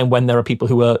at a time when there are people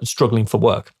who are struggling for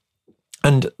work.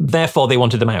 And therefore they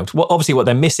wanted them out. Well, obviously what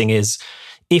they're missing is,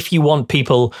 if you want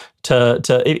people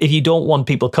if you don't want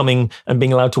people coming and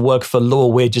being allowed to work for lower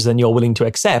wages than you're willing to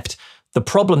accept, the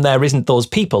problem there isn't those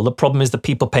people. The problem is the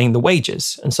people paying the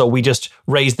wages. And so we just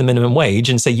raise the minimum wage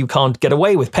and say you can't get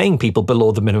away with paying people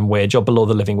below the minimum wage or below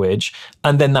the living wage.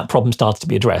 And then that problem starts to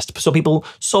be addressed. So people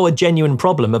saw a genuine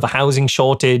problem of a housing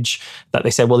shortage that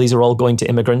they said, well, these are all going to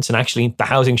immigrants. And actually the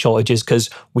housing shortage is because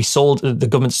the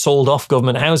government sold off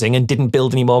government housing and didn't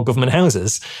build any more government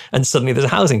houses. And suddenly there's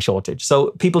a housing shortage. So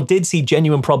people did see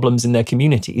genuine problems in their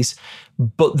communities,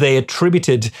 but they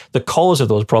attributed the cause of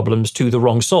those problems to the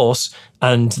wrong source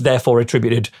and therefore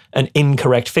attributed an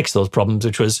incorrect fix to those problems,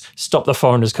 which was stop the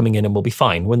foreigners coming in and we'll be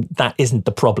fine, when that isn't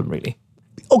the problem, really.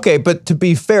 Okay, but to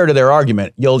be fair to their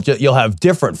argument, you'll have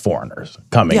different foreigners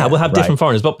coming in. Yeah, we'll have different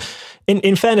foreigners. But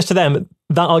in fairness to them,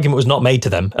 that argument was not made to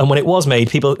them. And when it was made,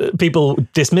 people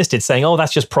dismissed it, saying, oh,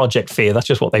 that's just project fear. That's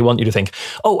just what they want you to think.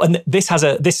 Oh, and this has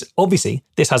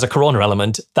a corona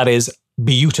element that is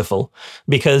beautiful,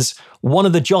 because one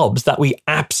of the jobs that we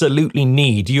absolutely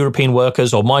need European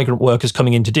workers or migrant workers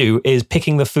coming in to do is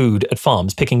picking the food at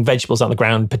farms, picking vegetables out of the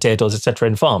ground, potatoes, etc.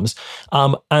 in farms.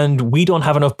 And we don't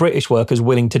have enough British workers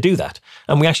willing to do that.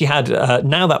 And we actually had,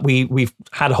 now that we've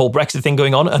had a whole Brexit thing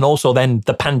going on, and also then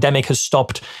the pandemic has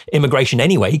stopped immigration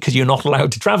anyway, because you're not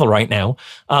allowed to travel right now,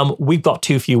 we've got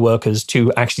too few workers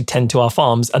to actually tend to our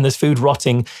farms, and there's food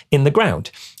rotting in the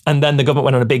ground. And then the government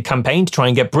went on a big campaign to try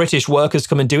and get British workers to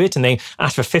come and do it. And they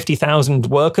asked for 50,000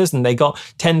 workers, and they got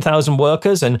 10,000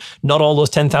 workers. And not all those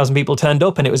 10,000 people turned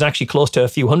up. And it was actually close to a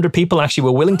few hundred people actually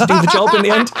were willing to do the job in the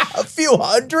end. A few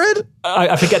hundred?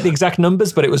 I forget the exact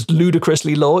numbers, but it was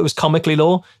ludicrously low. It was comically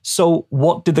low. So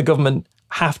what did the government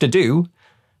have to do?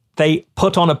 They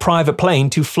put on a private plane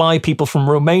to fly people from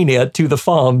Romania to the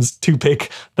farms to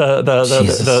pick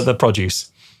the produce.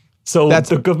 So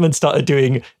the government started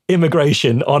doing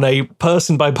immigration on a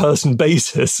person-by-person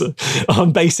basis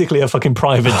on basically a fucking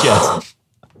private jet.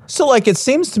 So, like, it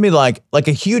seems to me like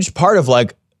a huge part of,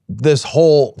 like, this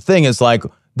whole thing is, like,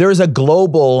 there's a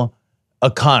global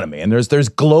economy, and there's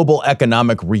global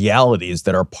economic realities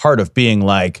that are part of being,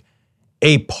 like,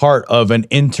 a part of an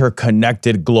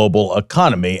interconnected global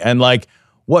economy. And, like,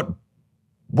 what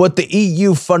the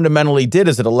EU fundamentally did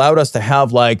is it allowed us to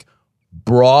have, like,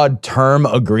 broad term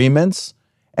agreements,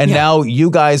 and now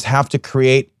you guys have to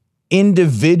create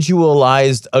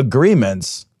individualized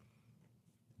agreements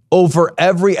over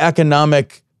every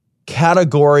economic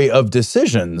category of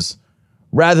decisions,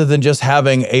 rather than just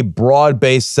having a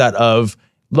broad-based set of,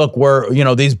 look,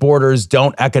 these borders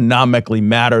don't economically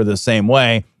matter the same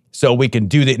way, so we can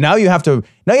do that. Now you have to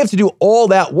do all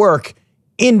that work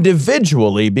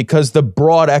individually, because the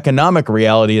broad economic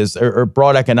reality is, or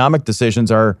broad economic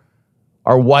decisions are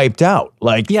wiped out.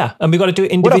 Like, yeah, and we've got to do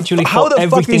it individually how for the fuck are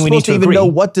you everything we need supposed to to even agree. know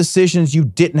what decisions you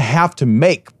didn't have to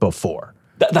make before?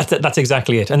 That's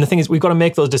exactly it. And the thing is, we've got to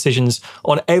make those decisions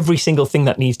on every single thing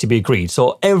that needs to be agreed.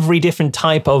 So every different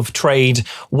type of trade,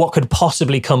 what could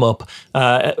possibly come up.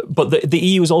 But the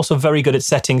EU is also very good at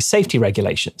setting safety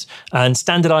regulations and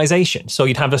standardization. So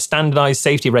you'd have a standardized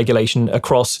safety regulation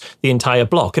across the entire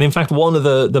bloc. And in fact, one of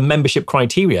the membership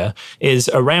criteria is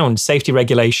around safety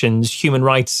regulations, human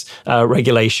rights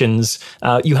regulations.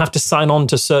 You have to sign on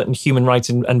to certain human rights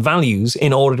and values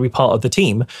in order to be part of the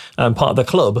team, part of the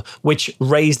club, which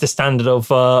raise the standard of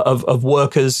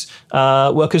workers'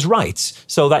 rights.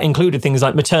 So that included things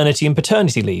like maternity and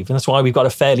paternity leave, and that's why we've got a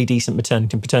fairly decent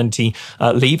maternity and paternity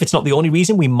leave. It's not the only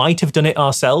reason. We might have done it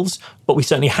ourselves, but we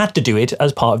certainly had to do it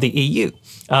as part of the EU.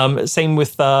 Same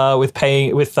with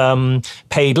paid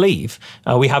leave.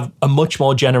 We have a much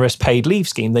more generous paid leave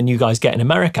scheme than you guys get in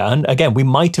America. And again, we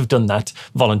might have done that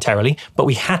voluntarily, but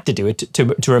we had to do it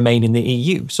to remain in the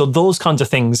EU. So those kinds of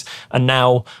things are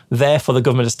now there for the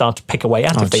government to start to pick away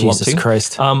at if they want to. Jesus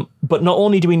Christ. But not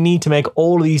only do we need to make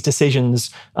all of these decisions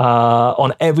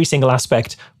on every single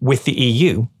aspect with the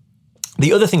EU,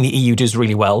 the other thing the EU does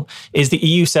really well is the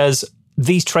EU says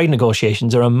these trade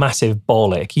negotiations are a massive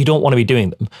ball ache. You don't want to be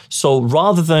doing them. So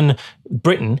rather than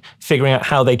Britain figuring out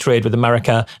how they trade with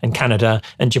America and Canada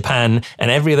and Japan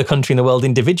and every other country in the world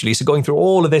individually, so going through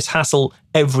all of this hassle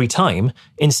every time,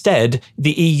 instead,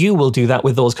 the EU will do that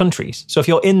with those countries. So if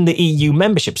you're in the EU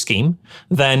membership scheme,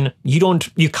 then you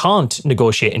can't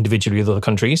negotiate individually with other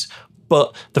countries.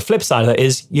 But the flip side of that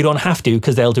is you don't have to,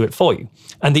 because they'll do it for you.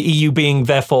 And the EU being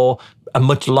therefore a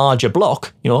much larger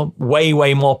bloc, way,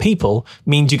 way more people,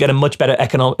 means you get a much better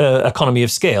economy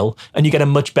of scale and you get a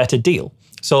much better deal.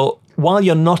 So while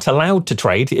you're not allowed to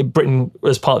trade, Britain,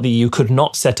 as part of the EU, could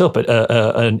not set up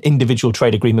an individual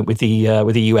trade agreement with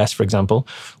the US, for example.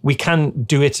 We can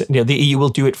do it. The EU will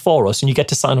do it for us, and you get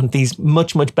to sign on these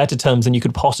much, much better terms than you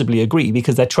could possibly agree,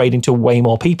 because they're trading to way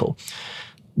more people.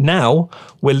 Now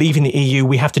we're leaving the EU.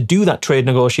 We have to do that trade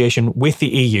negotiation with the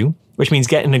EU, which means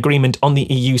get an agreement on the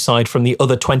EU side from the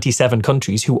other 27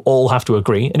 countries who all have to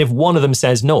agree. And if one of them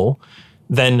says no,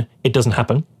 then it doesn't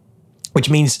happen, which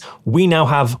means we now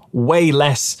have way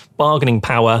less bargaining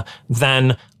power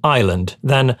than Ireland,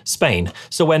 than Spain.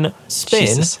 So when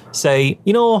Spain say,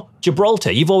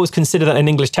 Gibraltar, you've always considered that an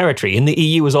English territory, and the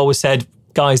EU has always said,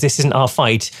 guys, this isn't our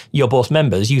fight. You're both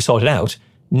members. You sort it out.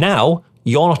 Now,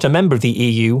 you're not a member of the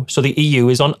EU, so the EU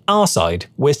is on our side.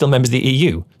 We're still members of the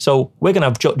EU. So we're going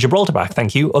to have Gibraltar back,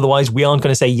 thank you. Otherwise, we aren't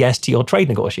going to say yes to your trade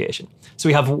negotiation. So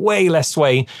we have way less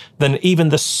sway than even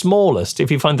the smallest. If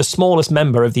you find the smallest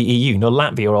member of the EU,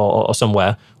 Latvia or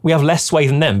somewhere, we have less sway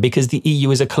than them, because the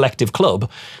EU is a collective club.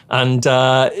 And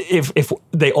if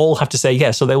they all have to say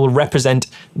yes, so they will represent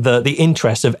the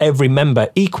interests of every member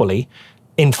equally,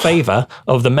 in favour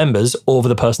of the members over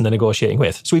the person they're negotiating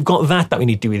with. So we've got that we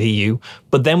need to do with the EU,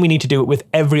 but then we need to do it with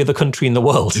every other country in the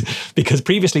world, because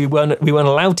previously we weren't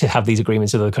allowed to have these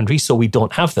agreements with other countries, so we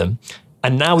don't have them.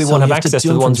 And now we want to have access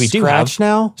to the ones we do have.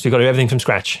 Now? So we've got to do everything from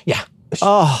scratch. Yeah.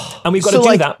 Oh, and we've got to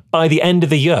do that by the end of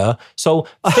the year. So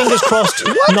fingers crossed,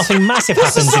 nothing massive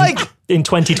happens in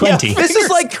 2020. Yeah, this is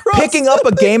like picking up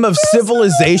a game of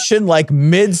Civilization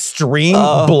midstream,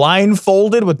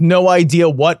 blindfolded with no idea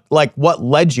what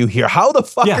led you here. How the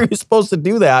fuck are you supposed to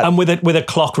do that? And with a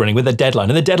clock running, with a deadline,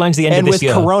 and the deadline's the end of this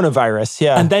year. And with coronavirus,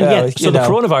 And then so the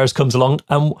coronavirus comes along,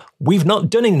 and we've not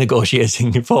done any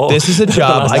negotiating for. This is a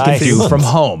job I can do from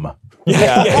home.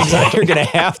 Yeah, exactly. You're gonna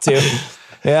have to.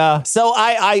 Yeah. So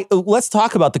I let's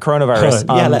talk about the coronavirus.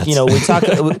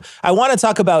 I want to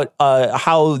talk about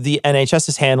how the NHS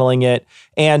is handling it,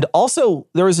 and also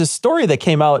there was a story that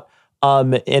came out,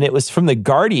 and it was from The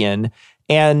Guardian,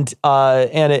 and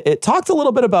it talked a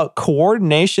little bit about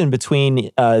coordination between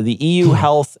the EU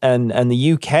Health and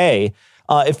the UK.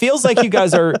 It feels like you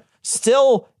guys are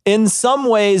still in some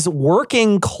ways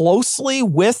working closely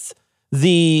with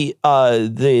the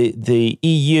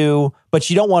EU, but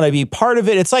you don't want to be part of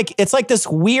it. It's like this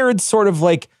weird sort of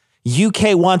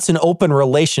UK wants an open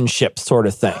relationship sort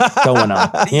of thing going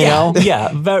on. You know?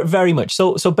 Yeah, very, very much.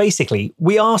 So basically,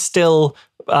 we are still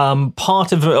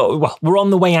part of, we're on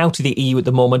the way out of the EU at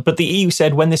the moment, but the EU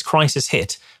said when this crisis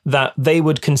hit that they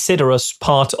would consider us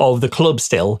part of the club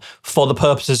still for the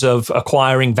purposes of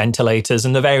acquiring ventilators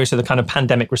and the various other kind of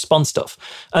pandemic response stuff.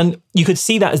 And you could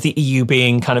see that as the EU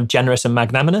being kind of generous and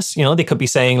magnanimous. They could be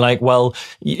saying well,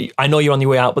 I know you're on your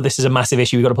way out, but this is a massive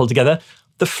issue we've got to pull together.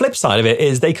 The flip side of it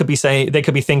is they could be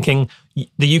thinking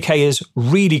the UK is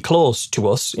really close to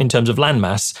us in terms of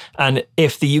landmass, and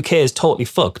if the UK is totally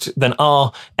fucked, then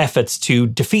our efforts to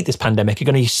defeat this pandemic are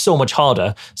going to be so much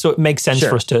harder. So it makes sense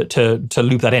for us to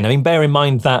loop that in. I mean, bear in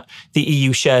mind that the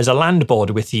EU shares a land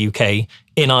border with the UK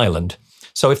in Ireland.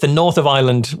 So if the north of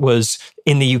Ireland was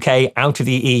in the UK, out of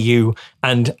the EU,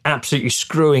 and absolutely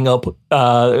screwing up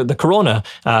the corona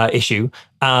issue,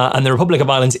 and the Republic of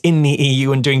Ireland's in the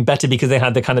EU and doing better because they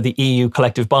had the kind of the EU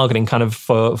collective bargaining kind of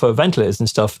for ventilators and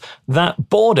stuff, that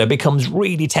border becomes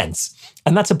really tense.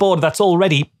 And that's a border that's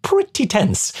already pretty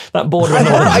tense, that border.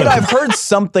 I've heard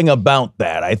something about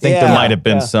that. I think there might have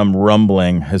been some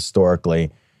rumbling historically.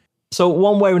 So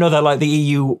one way or another, the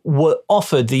EU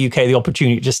offered the UK the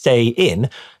opportunity to stay in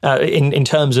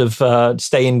terms of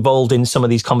stay involved in some of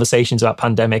these conversations about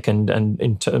pandemic and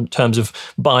in terms of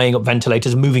buying up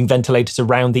ventilators, moving ventilators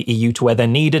around the EU to where they're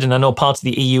needed. And I know parts of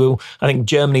the EU, I think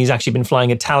Germany's actually been flying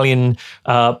Italian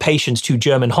patients to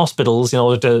German hospitals in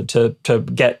order to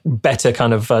get better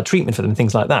kind of treatment for them,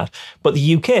 things like that. But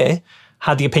the UK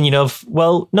had the opinion of,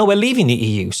 well, no, we're leaving the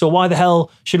EU, so why the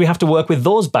hell should we have to work with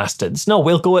those bastards? No,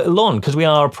 we'll go it alone because we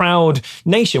are a proud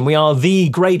nation. We are the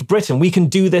Great Britain. We can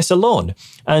do this alone.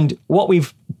 And what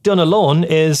we've done alone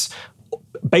is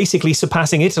basically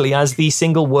surpassing Italy as the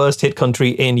single worst hit country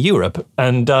in Europe.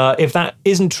 And if that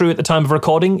isn't true at the time of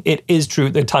recording, it is true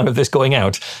at the time of this going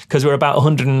out, because we're about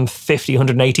 150,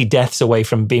 180 deaths away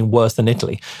from being worse than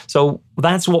Italy. So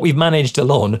that's what we've managed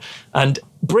alone. And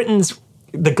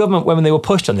the government, when they were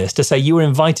pushed on this to say you were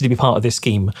invited to be part of this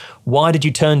scheme, why did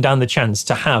you turn down the chance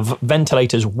to have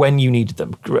ventilators when you needed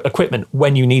them, equipment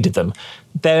when you needed them?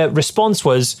 Their response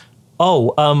was,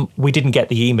 we didn't get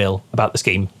the email about the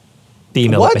scheme. The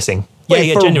email went missing.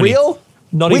 Wait, for genuinely. real?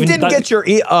 Not we even didn't get your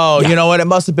you know what? It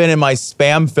must have been in my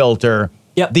spam filter.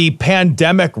 Yep. The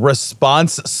pandemic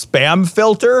response spam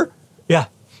filter? Yeah.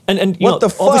 And what the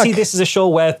fuck? Obviously this is a show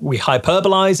where we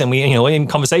hyperbolize and we, in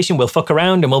conversation, we'll fuck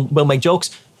around and we'll make jokes.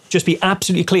 Just be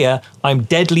absolutely clear, I'm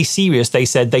deadly serious. They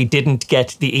said they didn't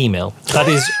get the email. That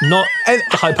is not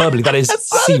hyperbole. That is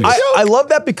serious. I love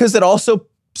that because it also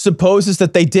supposes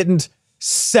that they didn't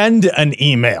send an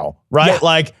email, right? Yeah.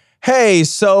 Like, hey,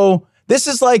 so this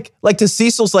is like to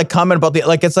Cecil's like comment about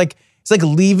it's like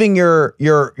leaving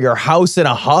your house in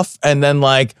a huff and then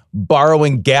like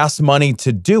borrowing gas money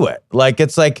to do it. Like,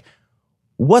 it's like,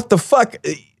 what the fuck?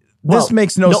 This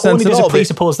makes no sense at all. Not only does it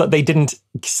presuppose that they didn't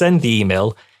send the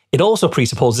email, it also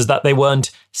presupposes that they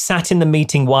weren't sat in the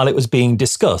meeting while it was being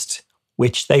discussed,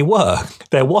 which they were.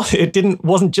 It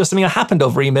wasn't just something that happened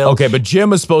over email. Okay, but Jim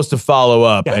was supposed to follow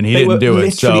up and he didn't do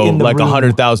it. So like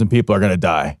 100,000 people are going to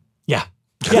die. Yeah.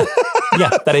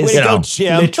 That is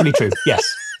literally true. Yes.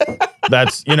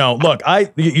 That's, look,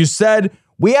 you said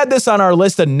we had this on our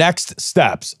list of next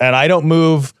steps, and I don't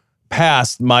move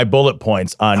past my bullet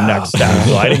points on next steps.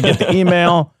 So I didn't get the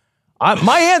email.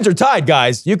 My hands are tied,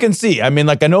 guys. You can see. I mean,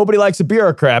 like, nobody likes a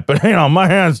bureaucrat, but my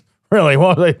hands really,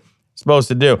 what are they supposed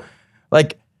to do?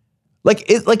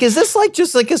 Is this like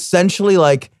just like essentially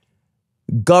like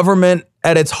government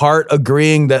at its heart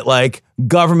agreeing that like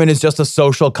government is just a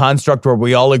social construct where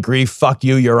we all agree, fuck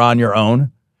you, you're on your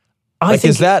own? I think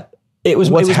is that what's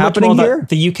it was happening here?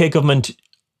 The UK government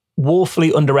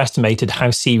woefully underestimated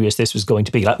how serious this was going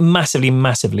to be, like massively,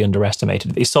 massively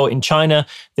underestimated. They saw it in China,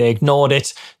 they ignored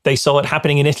it. They saw it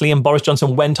happening in Italy, and Boris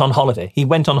Johnson went on holiday. He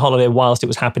went on holiday whilst it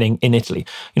was happening in Italy.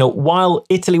 While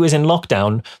Italy was in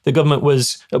lockdown,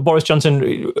 Boris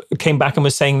Johnson came back and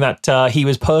was saying that he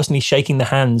was personally shaking the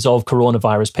hands of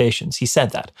coronavirus patients. He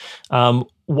said that.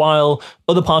 While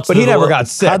other parts of the world... But he never got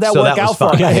sick, how'd that work out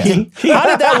for him? How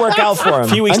did that work out for him? A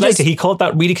few weeks later, he caught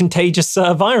that really contagious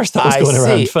virus that was going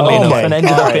around, funnily enough, and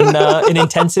ended up in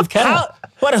intensive care.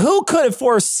 But who could have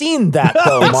foreseen that,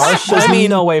 though, Marsh?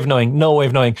 No way of knowing.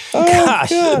 Gosh.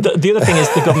 The other thing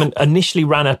is the government initially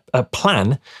ran a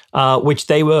plan, which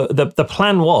the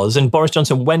plan was, and Boris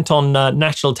Johnson went on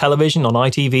national television, on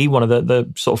ITV, one of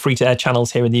the sort of free-to-air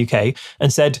channels here in the UK,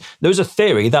 and said there was a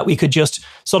theory that we could just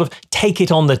sort of take it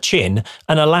on the chin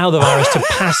and allow the virus to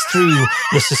pass through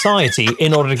the society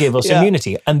in order to give us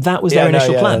immunity. And that was their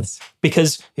initial plan.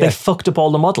 Because they fucked up all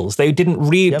the models. They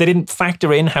didn't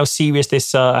factor in how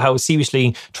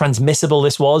seriously transmissible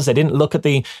this was. They didn't look at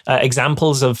the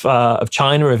examples of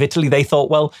China, of Italy. They thought,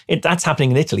 well, that's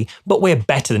happening in Italy, but we're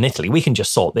better than Italy. We can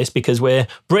just sort this because we're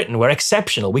Britain. We're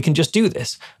exceptional. We can just do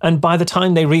this. And by the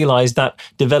time they realized that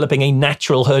developing a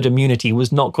natural herd immunity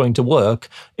was not going to work,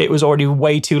 it was already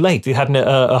way too late. They had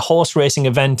a horse racing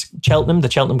event, Cheltenham, the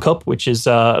Cheltenham Cup, which is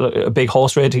a big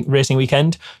horse racing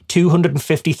weekend.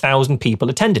 250,000 people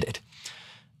attended it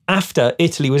after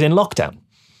Italy was in lockdown.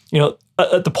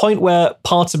 At the point where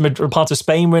parts of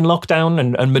Spain were in lockdown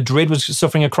and Madrid was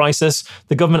suffering a crisis,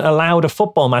 the government allowed a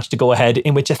football match to go ahead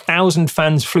in which 1,000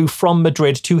 fans flew from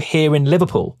Madrid to here in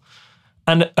Liverpool.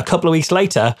 And a couple of weeks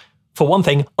later, for one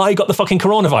thing, I got the fucking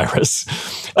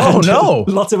coronavirus. Oh, no.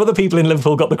 Lots of other people in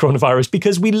Liverpool got the coronavirus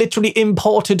because we literally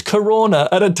imported corona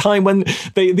at a time when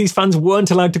these fans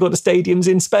weren't allowed to go to stadiums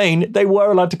in Spain. They were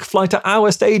allowed to fly to our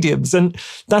stadiums. And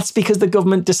that's because the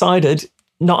government decided,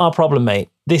 not our problem, mate.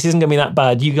 This isn't going to be that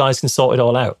bad. You guys can sort it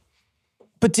all out.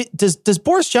 But does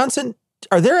Boris Johnson,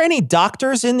 are there any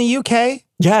doctors in the UK?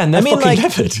 Yeah, and they're fucking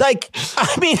livid.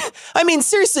 I mean,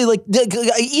 seriously, like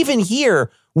even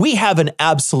here, we have an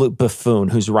absolute buffoon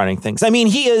who's running things. I mean,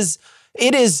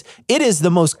 it is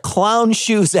the most clown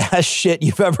shoes ass shit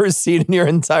you've ever seen in your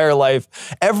entire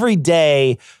life. Every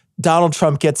day, Donald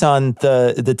Trump gets on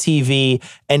the TV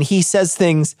and he says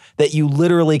things that you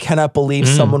literally cannot believe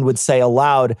someone would say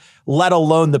aloud, let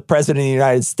alone the president of the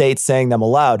United States saying them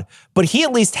aloud. But he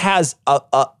at least has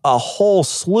a whole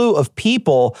slew of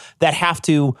people that have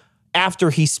to, after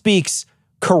he speaks,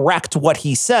 correct what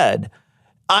he said.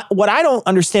 What I don't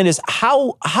understand is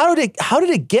how did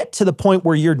it get to the point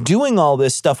where you're doing all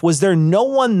this stuff? Was there no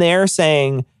one there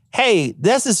saying, hey,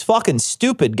 this is fucking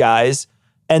stupid, guys,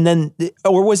 and then,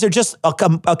 or was there just a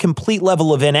complete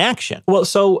level of inaction? Well,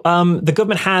 so the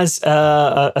government has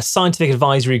a scientific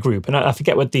advisory group, and I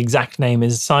forget what the exact name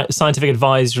is. Scientific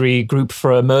Advisory Group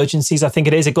for Emergencies, I think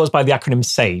it is. It goes by the acronym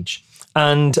SAGE.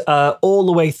 And all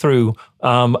the way through,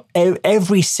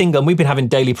 every single, and we've been having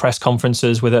daily press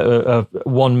conferences with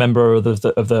one member of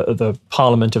the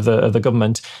parliament of the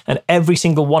government, and every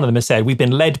single one of them has said we've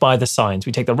been led by the science.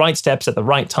 We take the right steps at the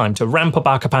right time to ramp up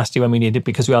our capacity when we need it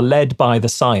because we are led by the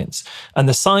science, and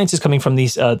the science is coming from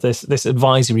this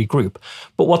advisory group.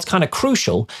 But what's kind of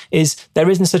crucial is there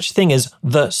isn't such a thing as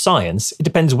the science. It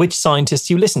depends which scientists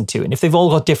you listen to, and if they've all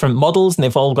got different models and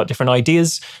they've all got different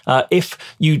ideas, if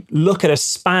you look at a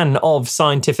span of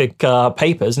scientific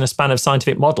papers and a span of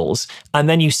scientific models, and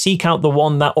then you seek out the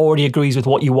one that already agrees with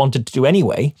what you wanted to do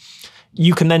anyway,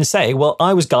 you can then say, well,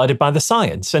 I was guided by the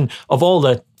science. And of all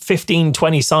the 15,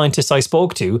 20 scientists I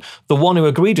spoke to, the one who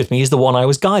agreed with me is the one I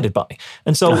was guided by.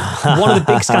 And so one of the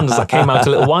big scandals that came out a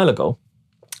little while ago,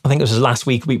 I think this was last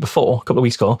week, week before, a couple of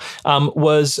weeks ago,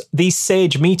 was these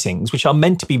SAGE meetings, which are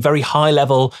meant to be very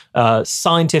high-level,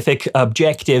 scientific,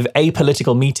 objective,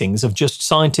 apolitical meetings of just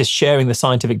scientists sharing the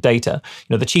scientific data.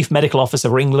 You know, the Chief Medical Officer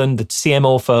for England, the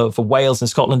CMO for Wales and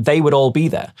Scotland, they would all be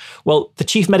there. Well, the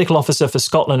Chief Medical Officer for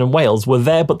Scotland and Wales were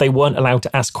there, but they weren't allowed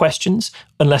to ask questions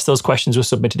unless those questions were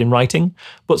submitted in writing.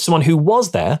 But someone who was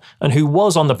there and who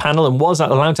was on the panel and was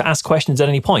allowed to ask questions at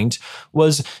any point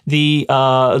was the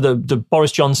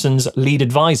Boris Johnson's lead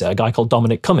advisor, a guy called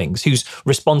Dominic Cummings, who's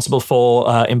responsible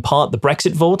for, in part, the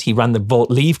Brexit vote. He ran the Vote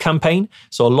Leave campaign.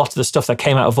 So a lot of the stuff that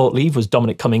came out of Vote Leave was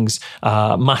Dominic Cummings'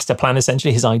 master plan,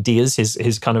 essentially, his ideas,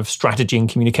 his kind of strategy and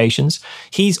communications.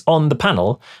 He's on the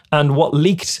panel. And what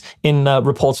leaked in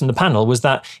reports on the panel was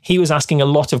that he was asking a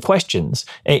lot of questions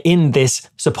in this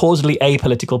supposedly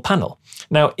apolitical panel.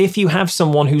 Now, if you have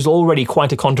someone who's already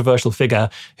quite a controversial figure,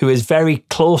 who is very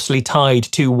closely tied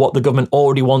to what the government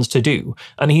already wants to do,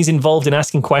 and he's involved in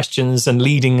asking questions and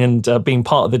leading and being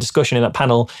part of the discussion in that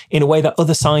panel in a way that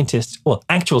other scientists, well,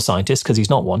 actual scientists, because he's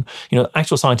not one,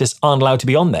 actual scientists aren't allowed to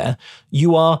be on there,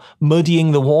 you are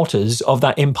muddying the waters of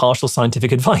that impartial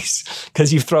scientific advice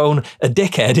because you've thrown a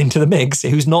dickhead into the mix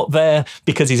who's not there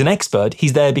because he's an expert.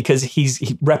 He's there because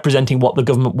he's representing what the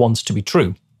government wants to be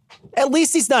true. At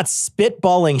least he's not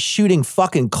spitballing, shooting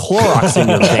fucking Clorox in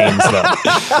your veins,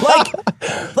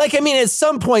 though. Like, I mean, at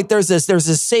some point there's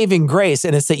this saving grace,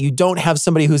 and it's that you don't have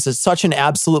somebody who's such an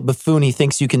absolute buffoon. He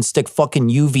thinks you can stick fucking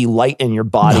UV light in your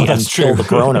body and kill the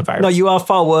coronavirus. No, you are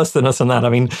far worse than us on that. I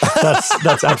mean,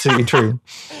 that's absolutely true.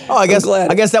 Oh, I guess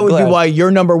that would be why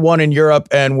you're number one in Europe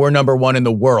and we're number one in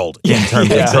the world in terms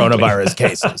of coronavirus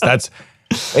cases.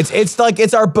 It's like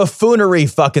it's our buffoonery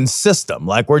fucking system.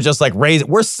 Like we're just like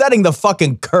we're setting the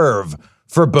fucking curve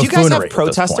for buffoonery. Do you guys have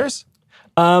protesters?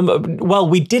 Well,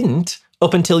 we didn't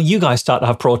up until you guys started to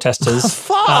have protesters.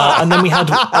 And then we had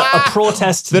a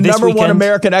protest The this number weekend. one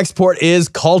American export is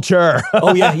culture.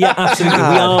 Oh, yeah, absolutely.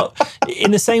 We are,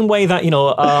 in the same way that,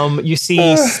 you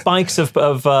see spikes of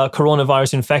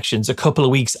coronavirus infections a couple of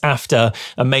weeks after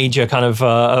a major kind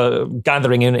of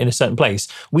gathering in a certain place.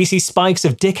 We see spikes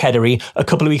of dickheadery a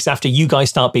couple of weeks after you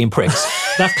guys start being pricks.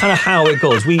 That's kind of how it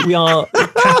goes. We are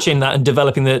catching that and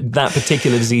developing that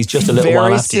particular disease just a little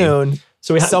while after Very soon.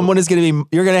 So you're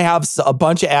going to have a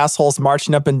bunch of assholes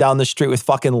marching up and down the street with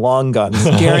fucking long guns.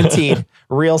 Guaranteed.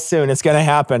 Real soon. It's going to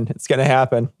happen. It's going to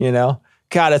happen,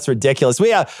 God, it's ridiculous. We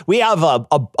have a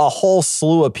whole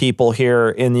slew of people here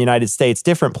in the United States,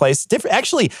 different places,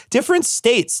 different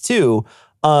states too,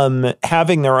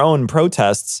 having their own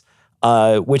protests.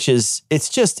 It's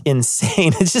just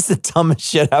insane. It's just the dumbest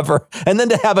shit ever. And then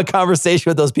to have a conversation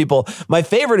with those people. My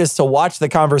favorite is to watch the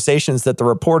conversations that the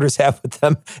reporters have with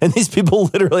them. And these people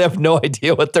literally have no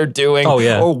idea what they're doing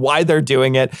or why they're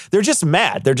doing it. They're just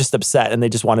mad. They're just upset and they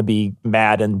just want to be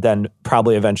mad and then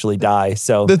probably eventually die.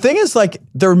 So the thing is, like,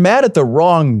 they're mad at the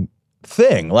wrong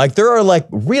thing. Like, there are like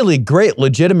really great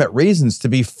legitimate reasons to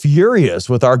be furious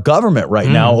with our government right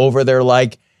now over their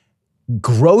like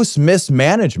gross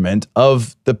mismanagement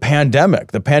of the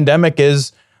pandemic. The pandemic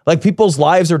is like people's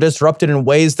lives are disrupted in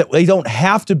ways that they don't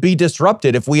have to be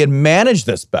disrupted if we had managed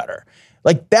this better.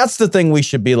 Like, that's the thing we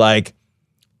should be like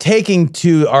taking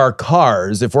to our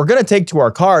cars. If we're going to take to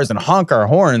our cars and honk our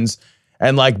horns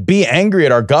and like be angry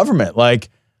at our government, like,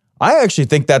 I actually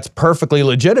think that's perfectly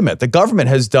legitimate. The government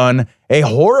has done a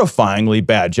horrifyingly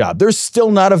bad job. There's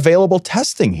still not available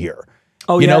testing here.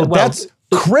 That's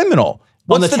criminal.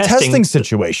 What's the testing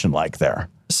situation like there?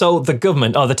 So the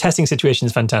government, the testing situation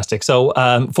is fantastic. So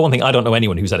for one thing, I don't know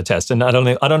anyone who's had a test, and I don't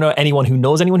know anyone who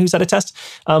knows anyone who's had a test.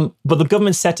 But the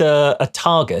government set a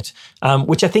target,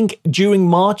 which I think during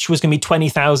March was going to be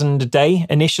 20,000 a day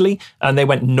initially, and they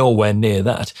went nowhere near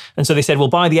that. And so they said, well,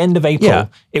 by the end of April,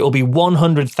 it will be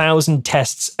 100,000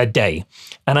 tests a day.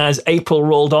 And as April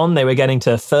rolled on, they were getting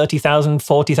to 30,000,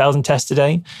 40,000 tests a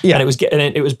day. Yeah.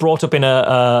 And it was brought up in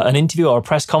an interview or a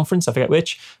press conference, I forget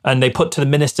which, and they put to the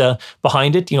minister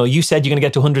behind it, you said you're going to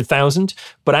get to 100,000,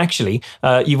 but actually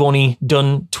you've only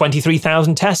done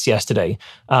 23,000 tests yesterday.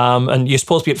 And you're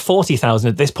supposed to be at 40,000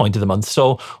 at this point of the month.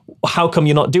 So how come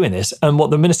you're not doing this? And what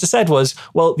the minister said was,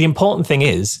 well, the important thing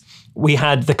is we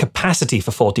had the capacity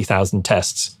for 40,000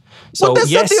 tests. So but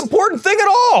that's not the important thing at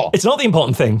all. It's not the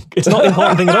important thing. It's not the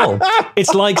important thing at all.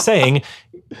 It's like saying,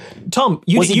 Tom,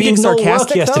 you did no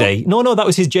work yesterday. Though? No, that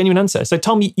was his genuine answer. So,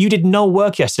 Tom, you did no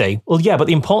work yesterday. Well, yeah, but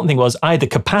the important thing was I had the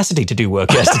capacity to do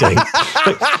work yesterday.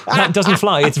 But that doesn't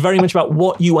fly. It's very much about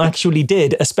what you actually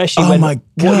did, especially when what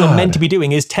you're meant to be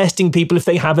doing is testing people if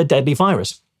they have a deadly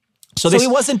virus. So he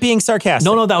wasn't being sarcastic.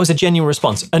 No, that was a genuine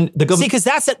response. And the government, because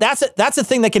that's a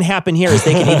thing that can happen here is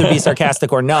they can either be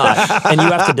sarcastic or not, and you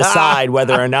have to decide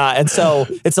whether or not. And so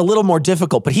it's a little more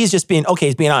difficult. But he's just being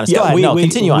he's being honest. Go ahead.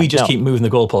 Continue on. We just keep moving the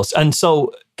goalposts, and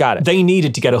so. Got it. They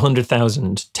needed to get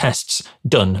 100,000 tests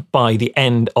done by the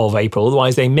end of April.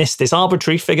 Otherwise, they missed this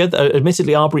arbitrary figure,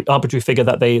 admittedly arbitrary figure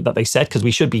that they set, because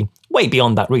we should be way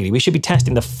beyond that, really. We should be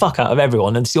testing the fuck out of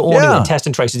everyone. And it's the only way, test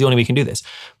and trace is the only way we can do this.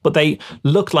 But they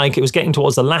looked like it was getting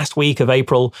towards the last week of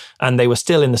April, and they were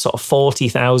still in the sort of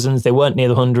 40,000s. They weren't near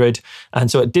the 100.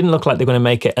 And so it didn't look like they were going to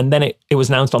make it. And then it was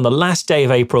announced on the last day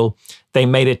of April, they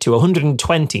made it to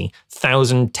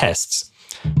 120,000 tests.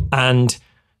 And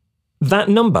that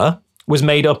number was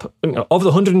made up of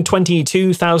the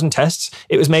 122,000 tests.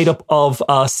 It was made up of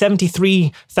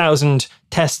 73,000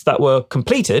 tests that were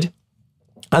completed,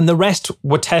 and the rest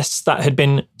were tests that had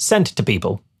been sent to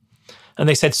people. And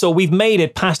they said, so we've made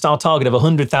it past our target of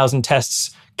 100,000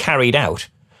 tests carried out.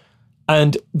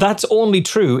 And that's only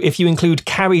true if you include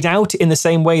carried out in the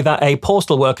same way that a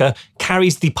postal worker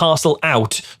carries the parcel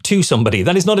out to somebody.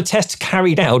 That is not a test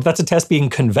carried out. That's a test being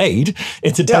conveyed.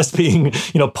 It's a test being,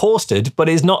 posted, but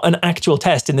it's not an actual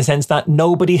test in the sense that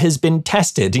nobody has been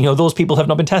tested. Those people have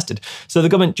not been tested. So the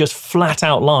government just flat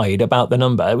out lied about the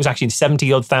number. It was actually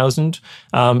 70-odd thousand.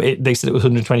 They said it was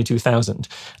 122,000.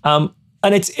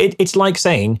 And it's like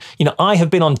saying, I have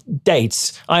been on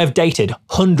dates. I have dated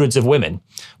hundreds of women.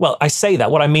 Well, I say that.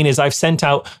 What I mean is I've sent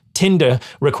out Tinder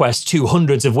requests to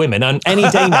hundreds of women, and any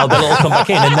day now they'll all come back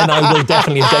in, and then I will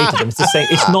definitely have dated them. It's the same.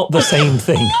 It's not the same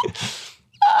thing.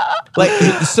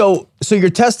 So your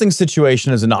testing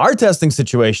situation our testing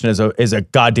situation is a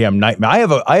goddamn nightmare.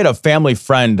 I had a family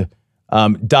friend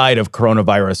died of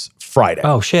coronavirus Friday.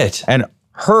 Oh shit! And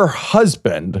her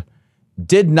husband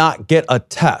did not get a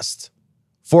test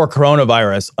for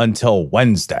coronavirus until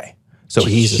Wednesday. So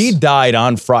she died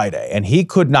on Friday, and he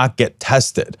could not get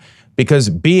tested because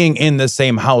being in the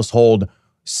same household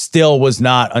still was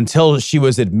not, until she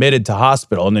was admitted to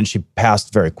hospital, and then she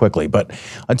passed very quickly. But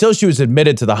until she was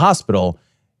admitted to the hospital,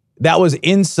 that was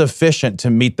insufficient to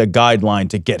meet the guideline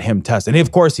to get him tested. And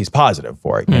of course, he's positive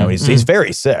for it. He's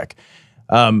very sick.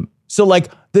 So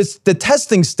the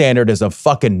testing standard is a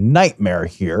fucking nightmare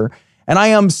here. And I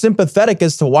am sympathetic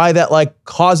as to why that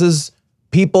causes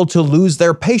people to lose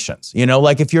their patience.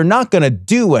 If you're not going to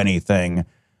do anything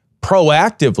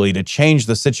proactively to change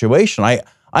the situation, I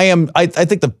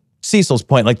think the Cecil's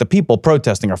point, the people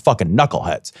protesting are fucking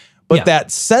knuckleheads. But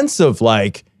that sense of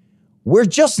we're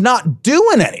just not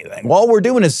doing anything. All we're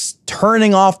doing is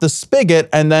turning off the spigot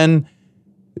and then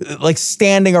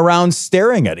standing around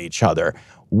staring at each other.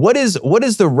 What is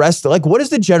the rest what is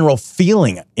the general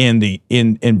feeling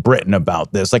in Britain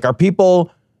about this? Are people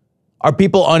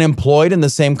unemployed in the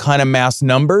same kind of mass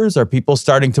numbers? Are people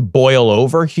starting to boil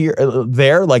over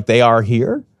there like they are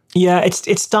here? Yeah,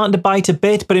 it's starting to bite a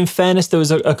bit, but in fairness, there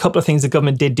was a couple of things the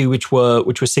government did do which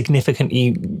were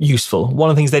significantly useful. One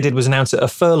of the things they did was announce a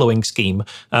furloughing scheme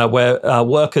where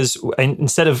workers,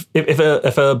 instead of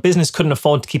if a business couldn't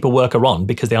afford to keep a worker on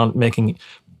because they aren't making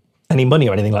any money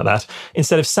or anything like that,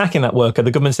 instead of sacking that worker,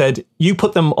 the government said, you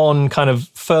put them on kind of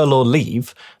furlough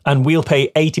leave and we'll pay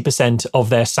 80% of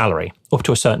their salary up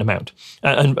to a certain amount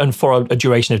and for a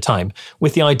duration of time,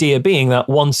 with the idea being that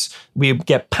once we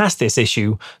get past this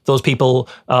issue, those people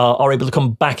are able to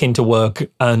come back into work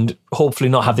and hopefully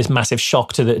not have this massive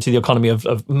shock to the economy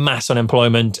of mass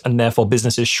unemployment and therefore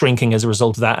businesses shrinking as a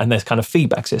result of that, and this kind of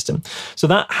feedback system. So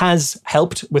that has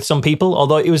helped with some people,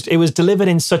 although it was delivered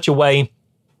in such a way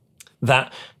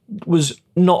that was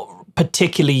not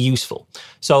particularly useful.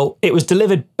 So it was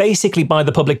delivered basically by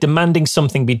the public demanding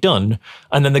something be done,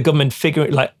 and then the government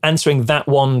answering that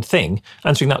one thing,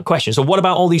 answering that question. So what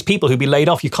about all these people who'd be laid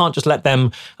off? You can't just let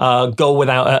them go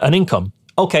without an income.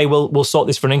 Okay, we'll sort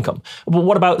this for an income. Well,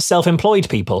 what about self-employed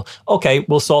people? Okay,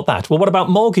 we'll sort that. Well, what about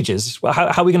mortgages?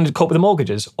 How are we going to cope with the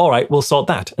mortgages? All right, we'll sort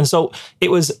that. And so it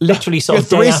was literally sort of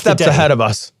day three after steps day. ahead of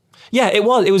us. Yeah, it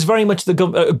was. It was very much the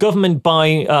government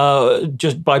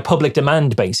just by public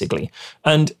demand, basically.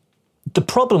 And the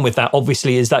problem with that,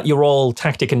 obviously, is that you're all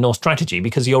tactic and no strategy,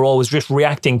 because you're always just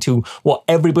reacting to what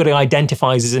everybody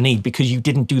identifies as a need because you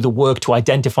didn't do the work to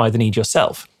identify the need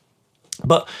yourself.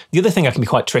 But the other thing that can be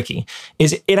quite tricky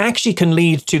is it actually can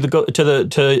lead to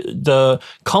the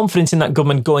confidence in that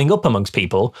government going up amongst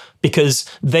people, because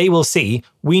they will see,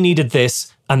 we needed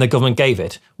this and the government gave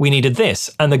it. We needed this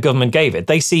and the government gave it.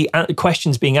 They see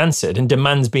questions being answered and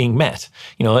demands being met,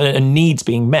 and needs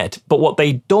being met. But what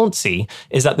they don't see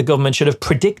is that the government should have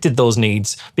predicted those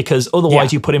needs, because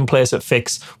otherwise you put in place a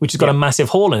fix which has got a massive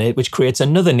hole in it, which creates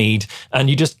another need, and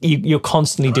you're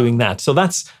constantly doing that. So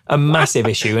that's a massive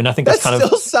issue, and I think that's That kind of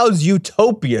still sounds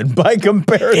utopian by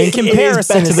comparison. In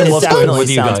comparison, better than what's going on with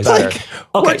you guys. Like,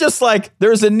 we're just like,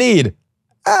 there's a need.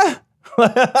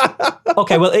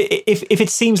 Okay, well, if it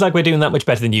seems like we're doing that much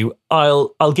better than you,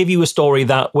 I'll give you a story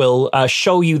that will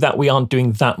show you that we aren't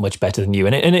doing that much better than you,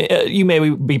 and you may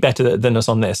be better than us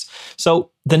on this. So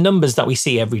the numbers that we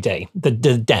see every day, the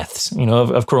deaths,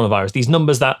 of coronavirus, these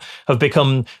numbers that have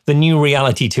become the new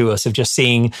reality to us, of just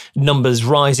seeing numbers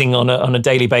rising on a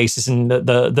daily basis, and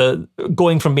the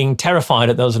going from being terrified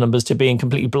at those numbers to being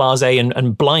completely blasé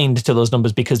and blind to those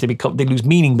numbers because they lose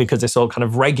meaning because they're so kind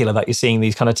of regular that you're seeing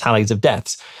these kind of tallies of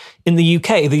deaths. In the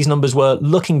UK, these numbers were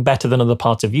looking better than other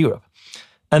parts of Europe.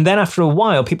 And then after a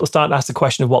while, people started to ask the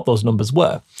question of what those numbers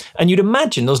were. And you'd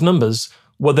imagine those numbers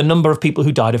were the number of people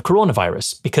who died of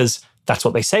coronavirus, because that's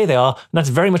what they say they are, and that's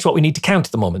very much what we need to count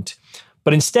at the moment.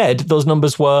 But instead, those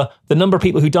numbers were the number of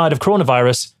people who died of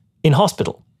coronavirus in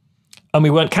hospital. And we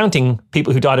weren't counting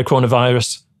people who died of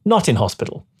coronavirus not in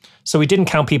hospital. So we didn't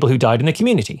count people who died in the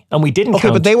community. And we didn't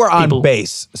count but they were on people,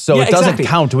 base, so it doesn't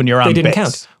count when you're on base. They didn't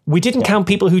count. We didn't count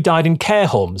people who died in care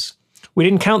homes. We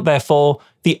didn't count, therefore,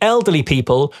 the elderly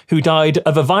people who died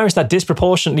of a virus that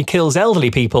disproportionately kills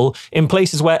elderly people in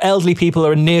places where elderly people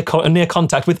are in near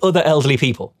contact with other elderly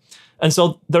people. And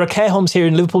so there are care homes here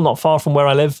in Liverpool, not far from where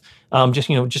I live,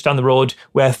 just down the road,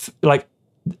 where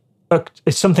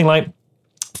it's something like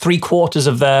 3/4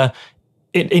 of their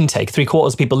intake, 3/4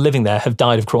 of people living there have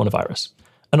died of coronavirus.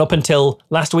 And up until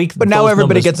last week, but now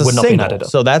everybody gets a single,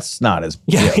 so that's not as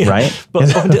right.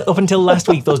 But up until last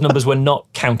week, those numbers were not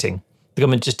counting. The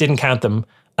government just didn't count them,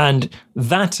 and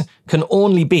that can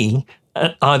only be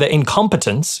either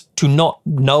incompetence to not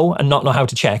know how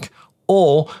to check,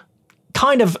 or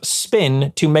kind of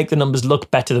spin to make the numbers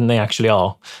look better than they actually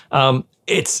are.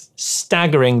 It's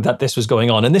staggering that this was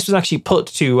going on. And this was actually put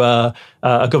to a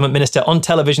government minister on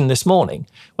television this morning,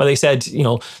 where they said,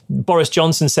 Boris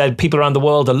Johnson said people around the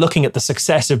world are looking at the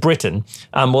success of Britain.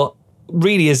 Well,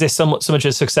 really, is this so much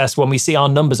a success when we see our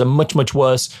numbers are much, much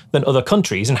worse than other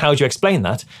countries? And how do you explain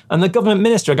that? And the government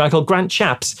minister, a guy called Grant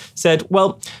Shapps, said,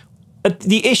 well,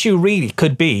 the issue really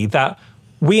could be that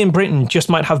we in Britain just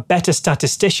might have better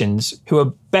statisticians who are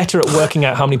better at working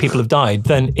out how many people have died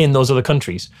than in those other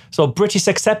countries. So British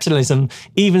exceptionalism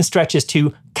even stretches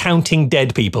to counting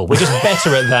dead people. We're just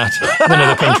better at that than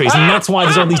other countries. And that's why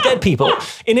there's all these dead people.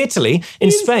 In Italy, in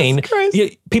Spain,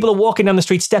 people are walking down the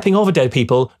street, stepping over dead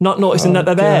people, not noticing that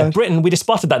they're there. Britain, we'd have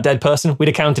spotted that dead person, we'd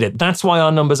have counted it. That's why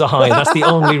our numbers are high. That's the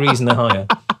only reason they're higher.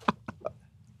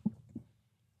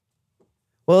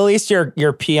 Well, at least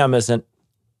your PM isn't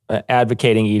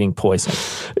advocating eating poison.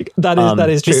 That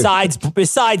is true.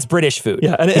 Besides British food.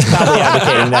 Yeah, and it's probably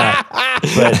advocating that.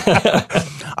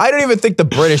 But I don't even think the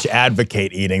British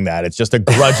advocate eating that. It's just a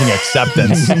grudging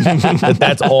acceptance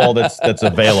that's all that's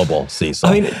available, Cecil.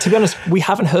 I mean, to be honest, we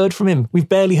haven't heard from him. We've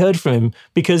barely heard from him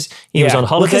because he was on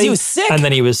holiday. Because he was sick. And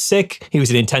then he was sick. He was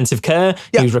in intensive care.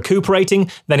 Yeah. He was recuperating.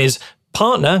 Then his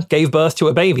partner gave birth to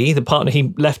a baby. The partner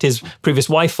he left his previous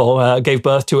wife for gave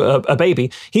birth to a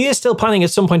baby. He is still planning at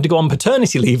some point to go on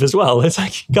paternity leave as well. It's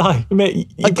like, guy,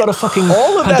 you've got a fucking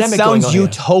all of that pandemic going sounds on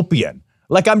utopian. Here.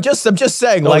 Like I'm just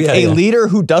saying, leader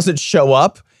who doesn't show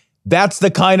up. That's the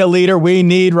kind of leader we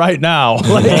need right now.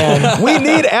 We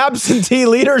need absentee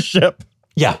leadership.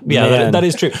 Yeah, Man. that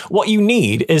is true. What you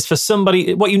need is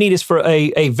for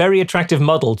a very attractive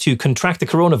model to contract the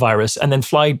coronavirus and then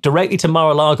fly directly to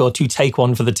Mar-a-Lago to take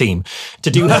one for the team,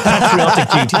 to do her patriotic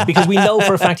duty, because we know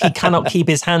for a fact he cannot keep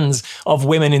his hands off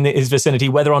women in his vicinity,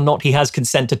 whether or not he has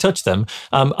consent to touch them.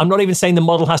 I'm not even saying the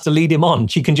model has to lead him on.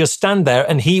 She can just stand there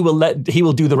and he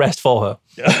will do the rest for her.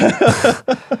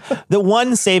 The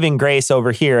one saving grace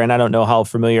over here, and I don't know how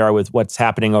familiar you are with what's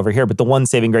happening over here, but the one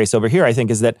saving grace over here, I think,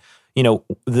 is that,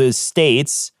 the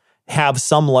states have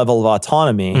some level of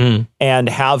autonomy and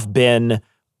have been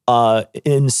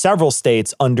in several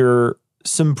states under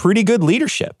some pretty good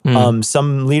leadership.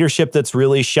 Some leadership that's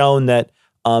really shown that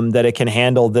it can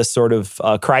handle this sort of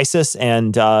crisis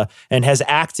and has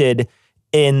acted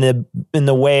in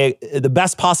the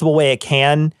best possible way it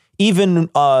can, even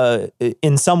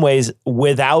in some ways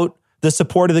without the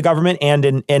support of the government and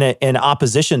in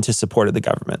opposition to support of the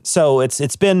government. So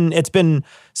it's been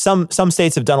some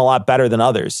states have done a lot better than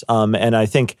others, and I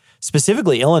think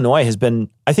specifically Illinois has been,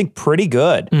 I think, pretty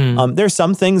good. There's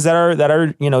some things that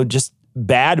are just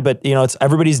bad, but it's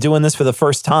everybody's doing this for the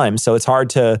first time, so it's hard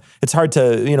to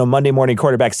Monday morning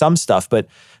quarterback some stuff. But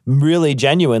really,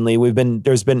 genuinely,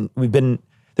 there's been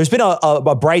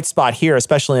a bright spot here,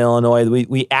 especially in Illinois.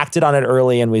 We acted on it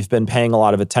early, and we've been paying a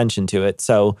lot of attention to it.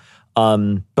 So,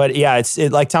 but yeah, it's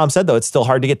like Tom said, though, it's still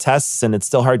hard to get tests, and it's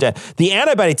still hard to. The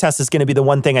antibody test is going to be the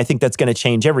one thing I think that's going to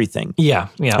change everything. Yeah.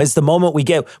 It's the moment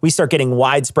we start getting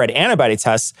widespread antibody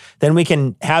tests, then we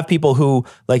can have people who,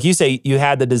 like you say, you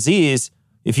had the disease.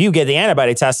 If you get the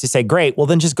antibody test, you say, great, well,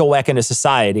 then just go back into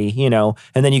society, and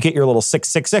then you get your little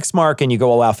 666 mark and you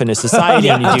go off into society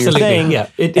and you do your thing. Yeah.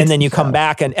 And then you come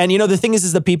back. And the thing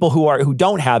is the people who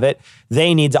don't have it,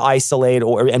 they need to isolate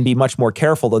and be much more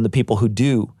careful than the people who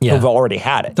do, who've already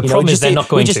had it. The problem is they're not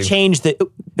going to. We just changed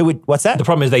what's that? The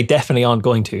problem is they definitely aren't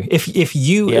going to. If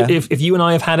you and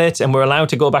I have had it and we're allowed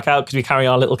to go back out because we carry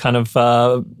our little kind of,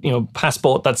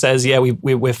 passport that says,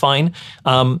 we're fine.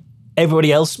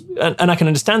 Everybody else, and I can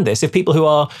understand this, if people who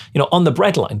are, on the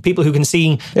breadline, people who can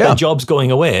see their jobs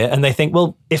going away and they think,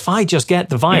 well, if I just get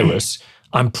the virus,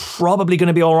 I'm probably going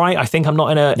to be all right. I think I'm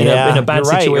not in a bad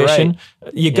situation.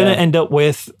 You're going to end up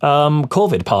with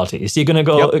COVID parties. You're going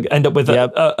to end up with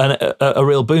a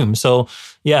real boom. So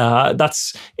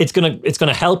it's going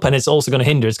to help, and it's also going to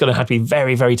hinder. It's going to have to be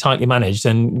very, very tightly managed,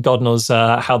 and God knows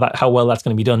how well that's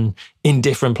going to be done in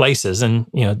different places. And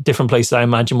different places, I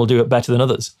imagine, will do it better than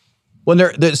others.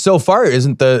 Well, so far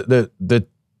isn't the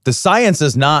science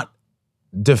is not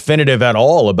definitive at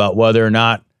all about whether or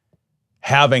not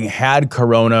having had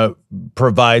corona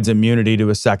provides immunity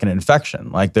to a second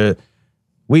infection. Like the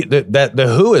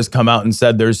WHO has come out and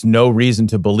said there's no reason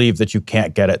to believe that you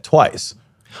can't get it twice.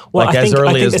 Well, like I think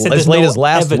as late as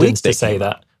last week to say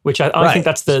that. Which I think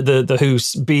that's the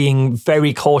WHO's being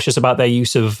very cautious about their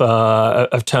use of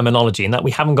terminology, and that we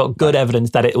haven't got good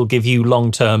evidence that it will give you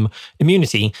long-term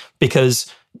immunity,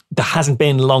 because there hasn't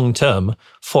been long-term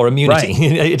for immunity.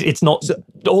 Right. It's not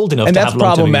old enough to have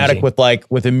long-term immunity. And that's problematic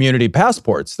with immunity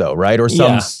passports, though, right? Or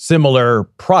some similar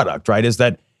product, right? Is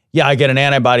that, I get an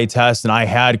antibody test and I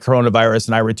had coronavirus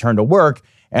and I returned to work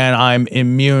and I'm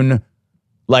immune.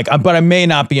 But I may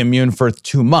not be immune for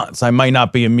 2 months. I might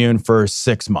not be immune for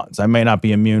 6 months. I may not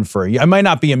be immune for a year. I might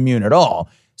not be immune at all.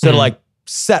 So to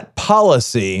set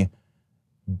policy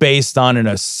based on an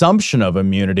assumption of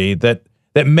immunity that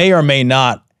may or may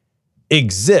not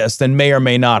exist and may or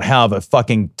may not have a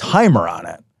fucking timer on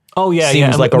it. Oh yeah,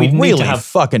 seems like a really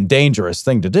fucking dangerous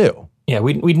thing to do. Yeah,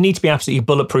 we'd need to be absolutely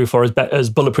bulletproof, or as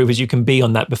bulletproof as you can be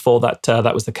on that before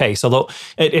that was the case. Although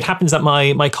it happens that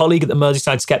my colleague at the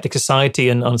Merseyside Skeptic Society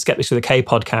and on Skeptics with a K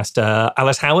podcast,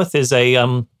 Alice Howarth, is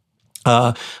a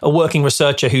working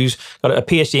researcher who's got a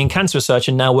PhD in cancer research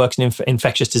and now works in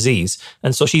infectious disease.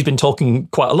 And so she's been talking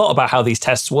quite a lot about how these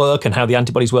tests work and how the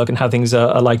antibodies work and how things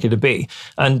are likely to be.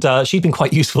 And she's been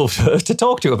quite useful to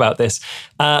talk to about this.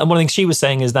 And one of the things she was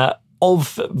saying is that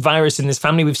of virus in this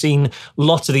family, we've seen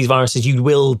lots of these viruses, you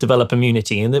will develop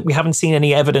immunity, and that we haven't seen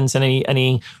any evidence and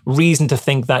any reason to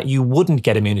think that you wouldn't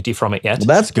get immunity from it yet. Well,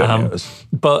 that's good news.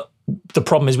 But the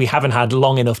problem is we haven't had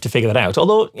long enough to figure that out.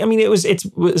 Although, I mean, it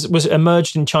was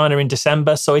emerged in China in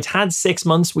December, so it's had 6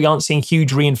 months. We aren't seeing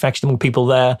huge reinfection among people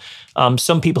there.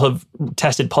 Some people have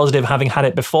tested positive, having had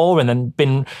it before, and then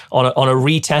been on a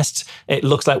retest. It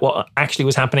looks like what actually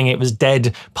was happening, it was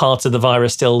dead parts of the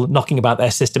virus still knocking about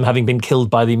their system, having been killed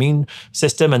by the immune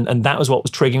system, and that was what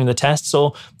was triggering the test.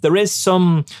 So there is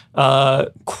some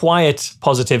quiet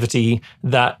positivity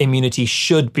that immunity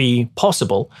should be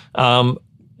possible.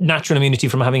 Natural immunity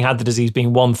from having had the disease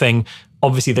being one thing,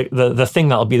 obviously the thing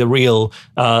that'll be the real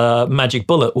magic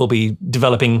bullet will be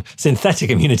developing synthetic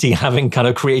immunity, having kind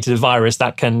of created a virus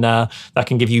that can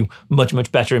give you much,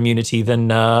 much better immunity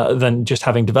than just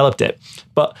having developed it.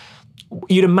 But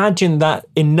you'd imagine that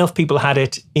enough people had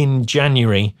it in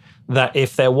January that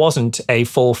if there wasn't a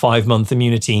 4 or 5 month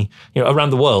immunity, around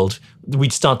the world,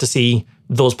 we'd start to see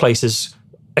those places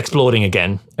exploding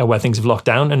again where things have locked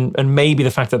down. And maybe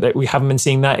the fact that we haven't been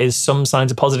seeing that is some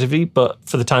signs of positivity, but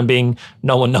for the time being,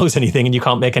 no one knows anything and you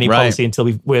can't make any policy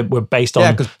until we're based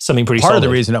on something pretty solid. Part of the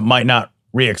reason it might not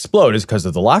re-explode is because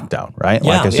of the lockdown, right?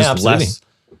 Yeah, it's just absolutely.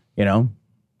 less,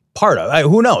 part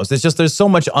of who knows? It's just, there's so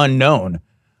much unknown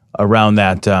around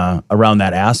that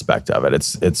aspect of it.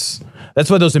 It's that's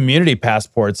why those immunity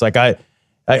passports, like I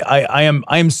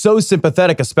am so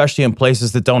sympathetic, especially in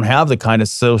places that don't have the kind of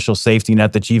social safety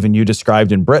net that even you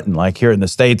described in Britain. Like here in the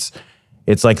States,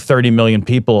 it's like 30 million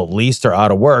people at least are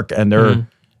out of work, and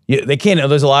they can't.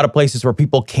 There's a lot of places where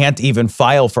people can't even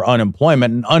file for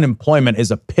unemployment, and unemployment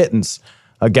is a pittance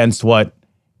against what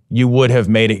you would have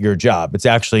made at your job. It's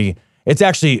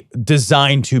actually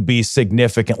designed to be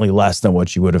significantly less than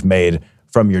what you would have made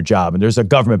from your job. And there's a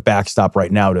government backstop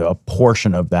right now to a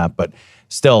portion of that, but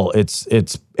still, it's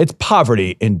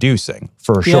poverty inducing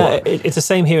for sure. Yeah, it's the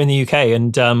same here in the UK.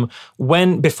 And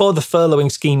before the furloughing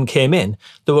scheme came in,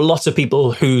 there were lots of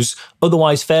people whose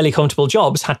otherwise fairly comfortable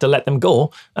jobs had to let them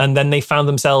go, and then they found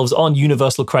themselves on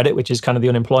universal credit, which is kind of the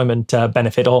unemployment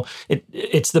benefit, or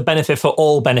it's the benefit for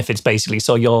all benefits basically.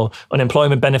 So your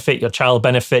unemployment benefit, your child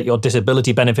benefit, your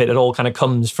disability benefit, it all kind of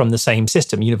comes from the same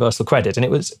system, universal credit. And it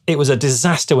was a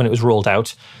disaster when it was rolled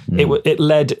out. And it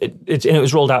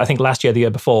was rolled out, I think, last year, the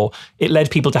year before. It led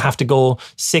people to have to go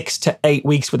 6 to 8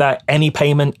 weeks without any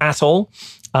payment at all.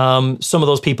 Some of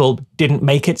those people didn't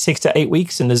make it 6 to 8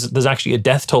 weeks, and there's actually a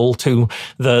death toll to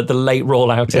the late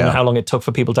rollout and how long it took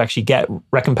for people to actually get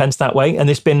recompense that way. And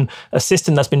it's been a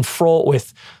system that's been fraught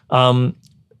with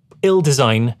ill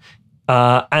design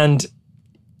and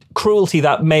cruelty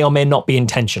that may or may not be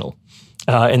intentional.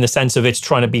 In the sense of it's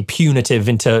trying to be punitive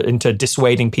into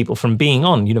dissuading people from being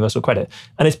on universal credit.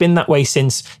 And it's been that way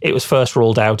since it was first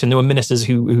rolled out. And there were ministers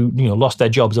who lost their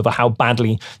jobs over how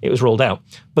badly it was rolled out.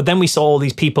 But then we saw all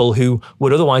these people who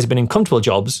would otherwise have been in comfortable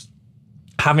jobs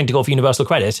having to go for universal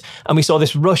credit. And we saw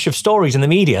this rush of stories in the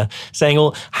media saying,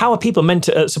 well, how are people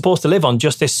supposed to live on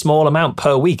just this small amount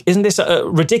per week? Isn't this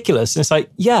ridiculous? And it's like,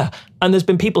 yeah. And there's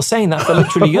been people saying that for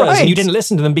literally years, and you didn't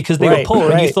listen to them because they were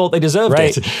poor and you thought they deserved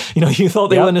it. You thought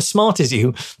they weren't as smart as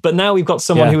you. But now we've got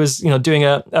someone who was, doing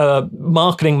a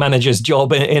marketing manager's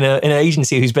job in an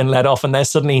agency who's been let off, and they're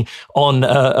suddenly on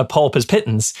a pauper's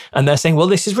pittance, and they're saying, well,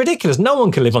 this is ridiculous. No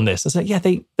one can live on this. And so, yeah,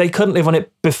 they couldn't live on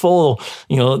it before,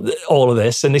 all of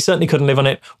this, and they certainly couldn't live on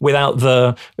it without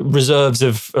the reserves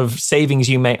of savings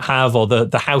you might have, or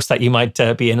the house that you might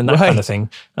be in, and that kind of thing.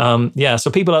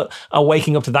 So people are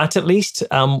waking up to that at least.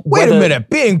 Wait a minute,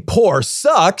 being poor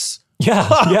sucks.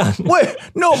 Yeah. Wait,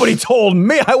 nobody told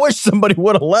me. I wish somebody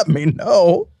would have let me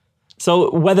know.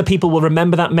 So whether people will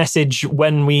remember that message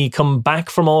when we come back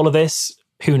from all of this,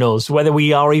 who knows? Whether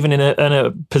we are even in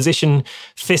a position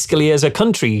fiscally as a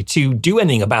country to do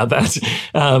anything about that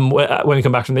when we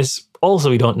come back from this, also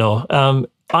we don't know.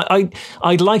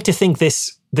 I'd like to think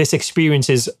this experience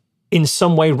is in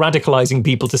some way radicalizing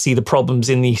people to see the problems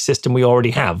in the system we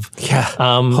already have. Yeah,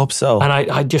 hope so. And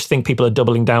I just think people are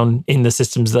doubling down in the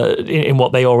systems in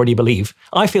what they already believe.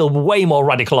 I feel way more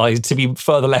radicalized to be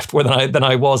further left than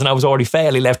I was, and I was already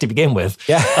fairly left to begin with.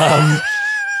 Yeah.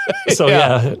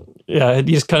 You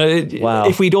just kind of,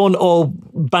 if we don't all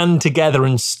band together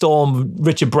and storm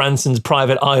Richard Branson's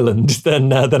private island,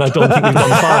 then I don't think we've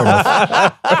gone far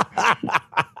enough.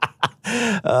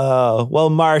 Well,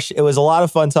 Marsh, it was a lot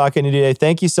of fun talking to you today.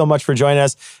 Thank you so much for joining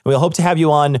us. We'll hope to have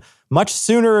you on much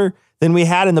sooner than we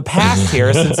had in the past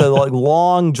here, since a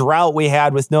long drought we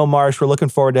had with no Marsh. We're looking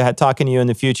forward to talking to you in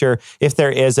the future, if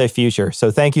there is a future.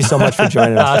 So thank you so much for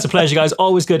joining us. It's a pleasure, guys.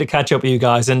 Always good to catch up with you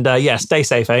guys. And stay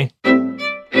safe, eh?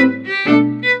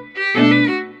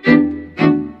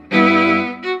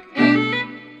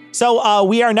 So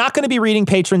we are not going to be reading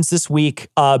patrons this week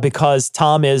because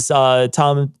Tom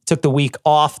took the week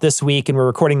off this week, and we're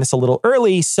recording this a little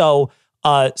early. So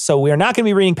we are not going to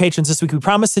be reading patrons this week. We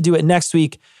promise to do it next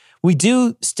week. We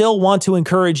do still want to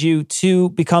encourage you to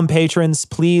become patrons.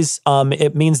 Please,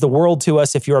 it means the world to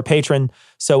us if you're a patron.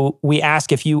 So we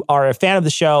ask, if you are a fan of the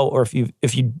show, or if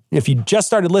you just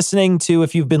started listening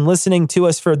if you've been listening to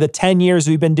us for the 10 years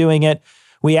we've been doing it,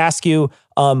 we ask you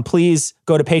please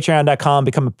go to patreon.com,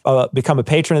 become a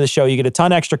patron of the show. You get a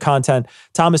ton of extra content.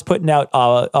 Tom is putting out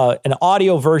an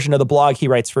audio version of the blog he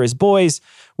writes for his boys.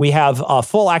 We have a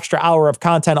full extra hour of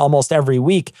content almost every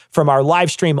week from our live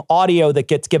stream audio that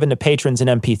gets given to patrons in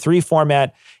MP3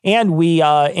 format. And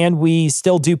we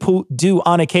still do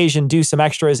on occasion do some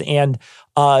extras and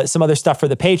some other stuff for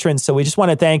the patrons. So we just want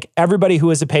to thank everybody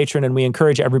who is a patron, and we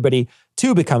encourage everybody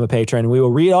to become a patron. We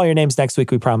will read all your names next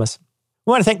week, we promise.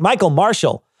 We want to thank Michael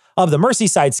Marshall of the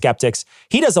Merseyside Skeptics.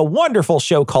 He does a wonderful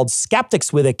show called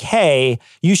Skeptics with a K.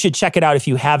 You should check it out if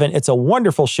you haven't. It's a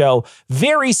wonderful show.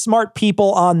 Very smart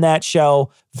people on that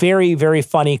show. Very, very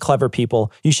funny, clever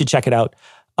people. You should check it out.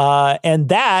 And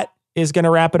that is going to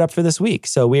wrap it up for this week.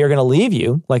 So we are going to leave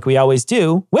you, like we always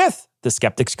do, with the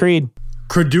Skeptic's Creed.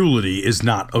 Credulity is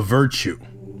not a virtue.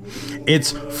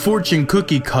 It's fortune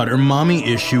cookie cutter, mommy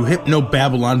issue,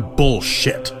 hypno-Babylon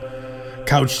bullshit.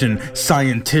 Couched in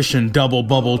scientician, double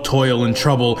bubble, toil and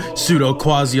trouble, pseudo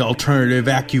quasi alternative,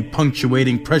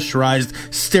 acupunctuating, pressurized,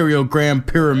 stereogram,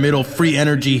 pyramidal, free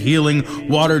energy healing,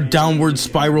 water downward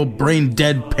spiral, brain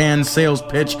deadpan sales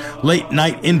pitch, late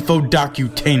night info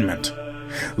docutainment.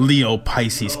 Leo,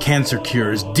 Pisces, cancer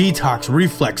cures, detox,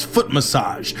 reflex, foot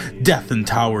massage, death and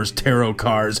towers, tarot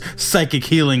cards, psychic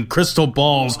healing, crystal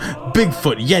balls,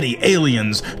 Bigfoot, Yeti,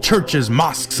 aliens, churches,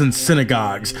 mosques and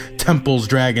synagogues, temples,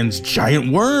 dragons,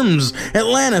 giant worms,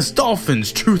 Atlantis,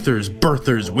 dolphins, truthers,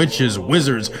 birthers, witches,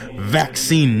 wizards,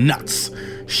 vaccine nuts,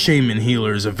 shaman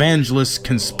healers, evangelists,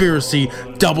 conspiracy,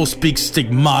 doublespeak,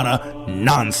 stigmata,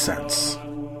 nonsense.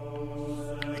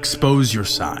 Expose your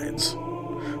sides.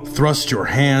 Thrust your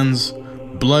hands,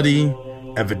 bloody,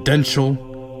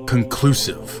 evidential,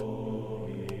 conclusive.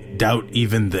 Doubt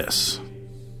even this.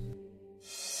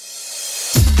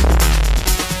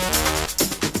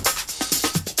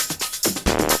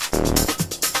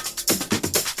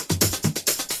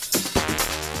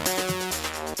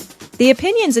 The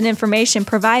opinions and information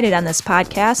provided on this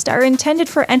podcast are intended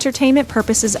for entertainment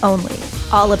purposes only.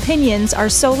 All opinions are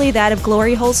solely that of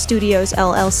Glory Hole Studios,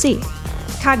 LLC.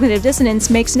 Cognitive Dissonance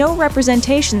makes no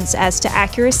representations as to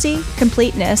accuracy,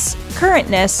 completeness,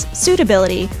 currentness,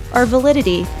 suitability, or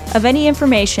validity of any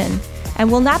information,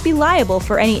 and will not be liable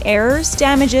for any errors,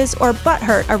 damages, or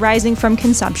butthurt arising from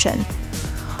consumption.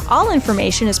 All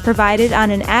information is provided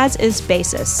on an as-is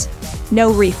basis.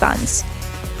 No refunds.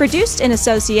 Produced in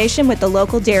association with the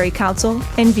local Dairy Council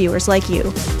and viewers like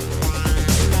you.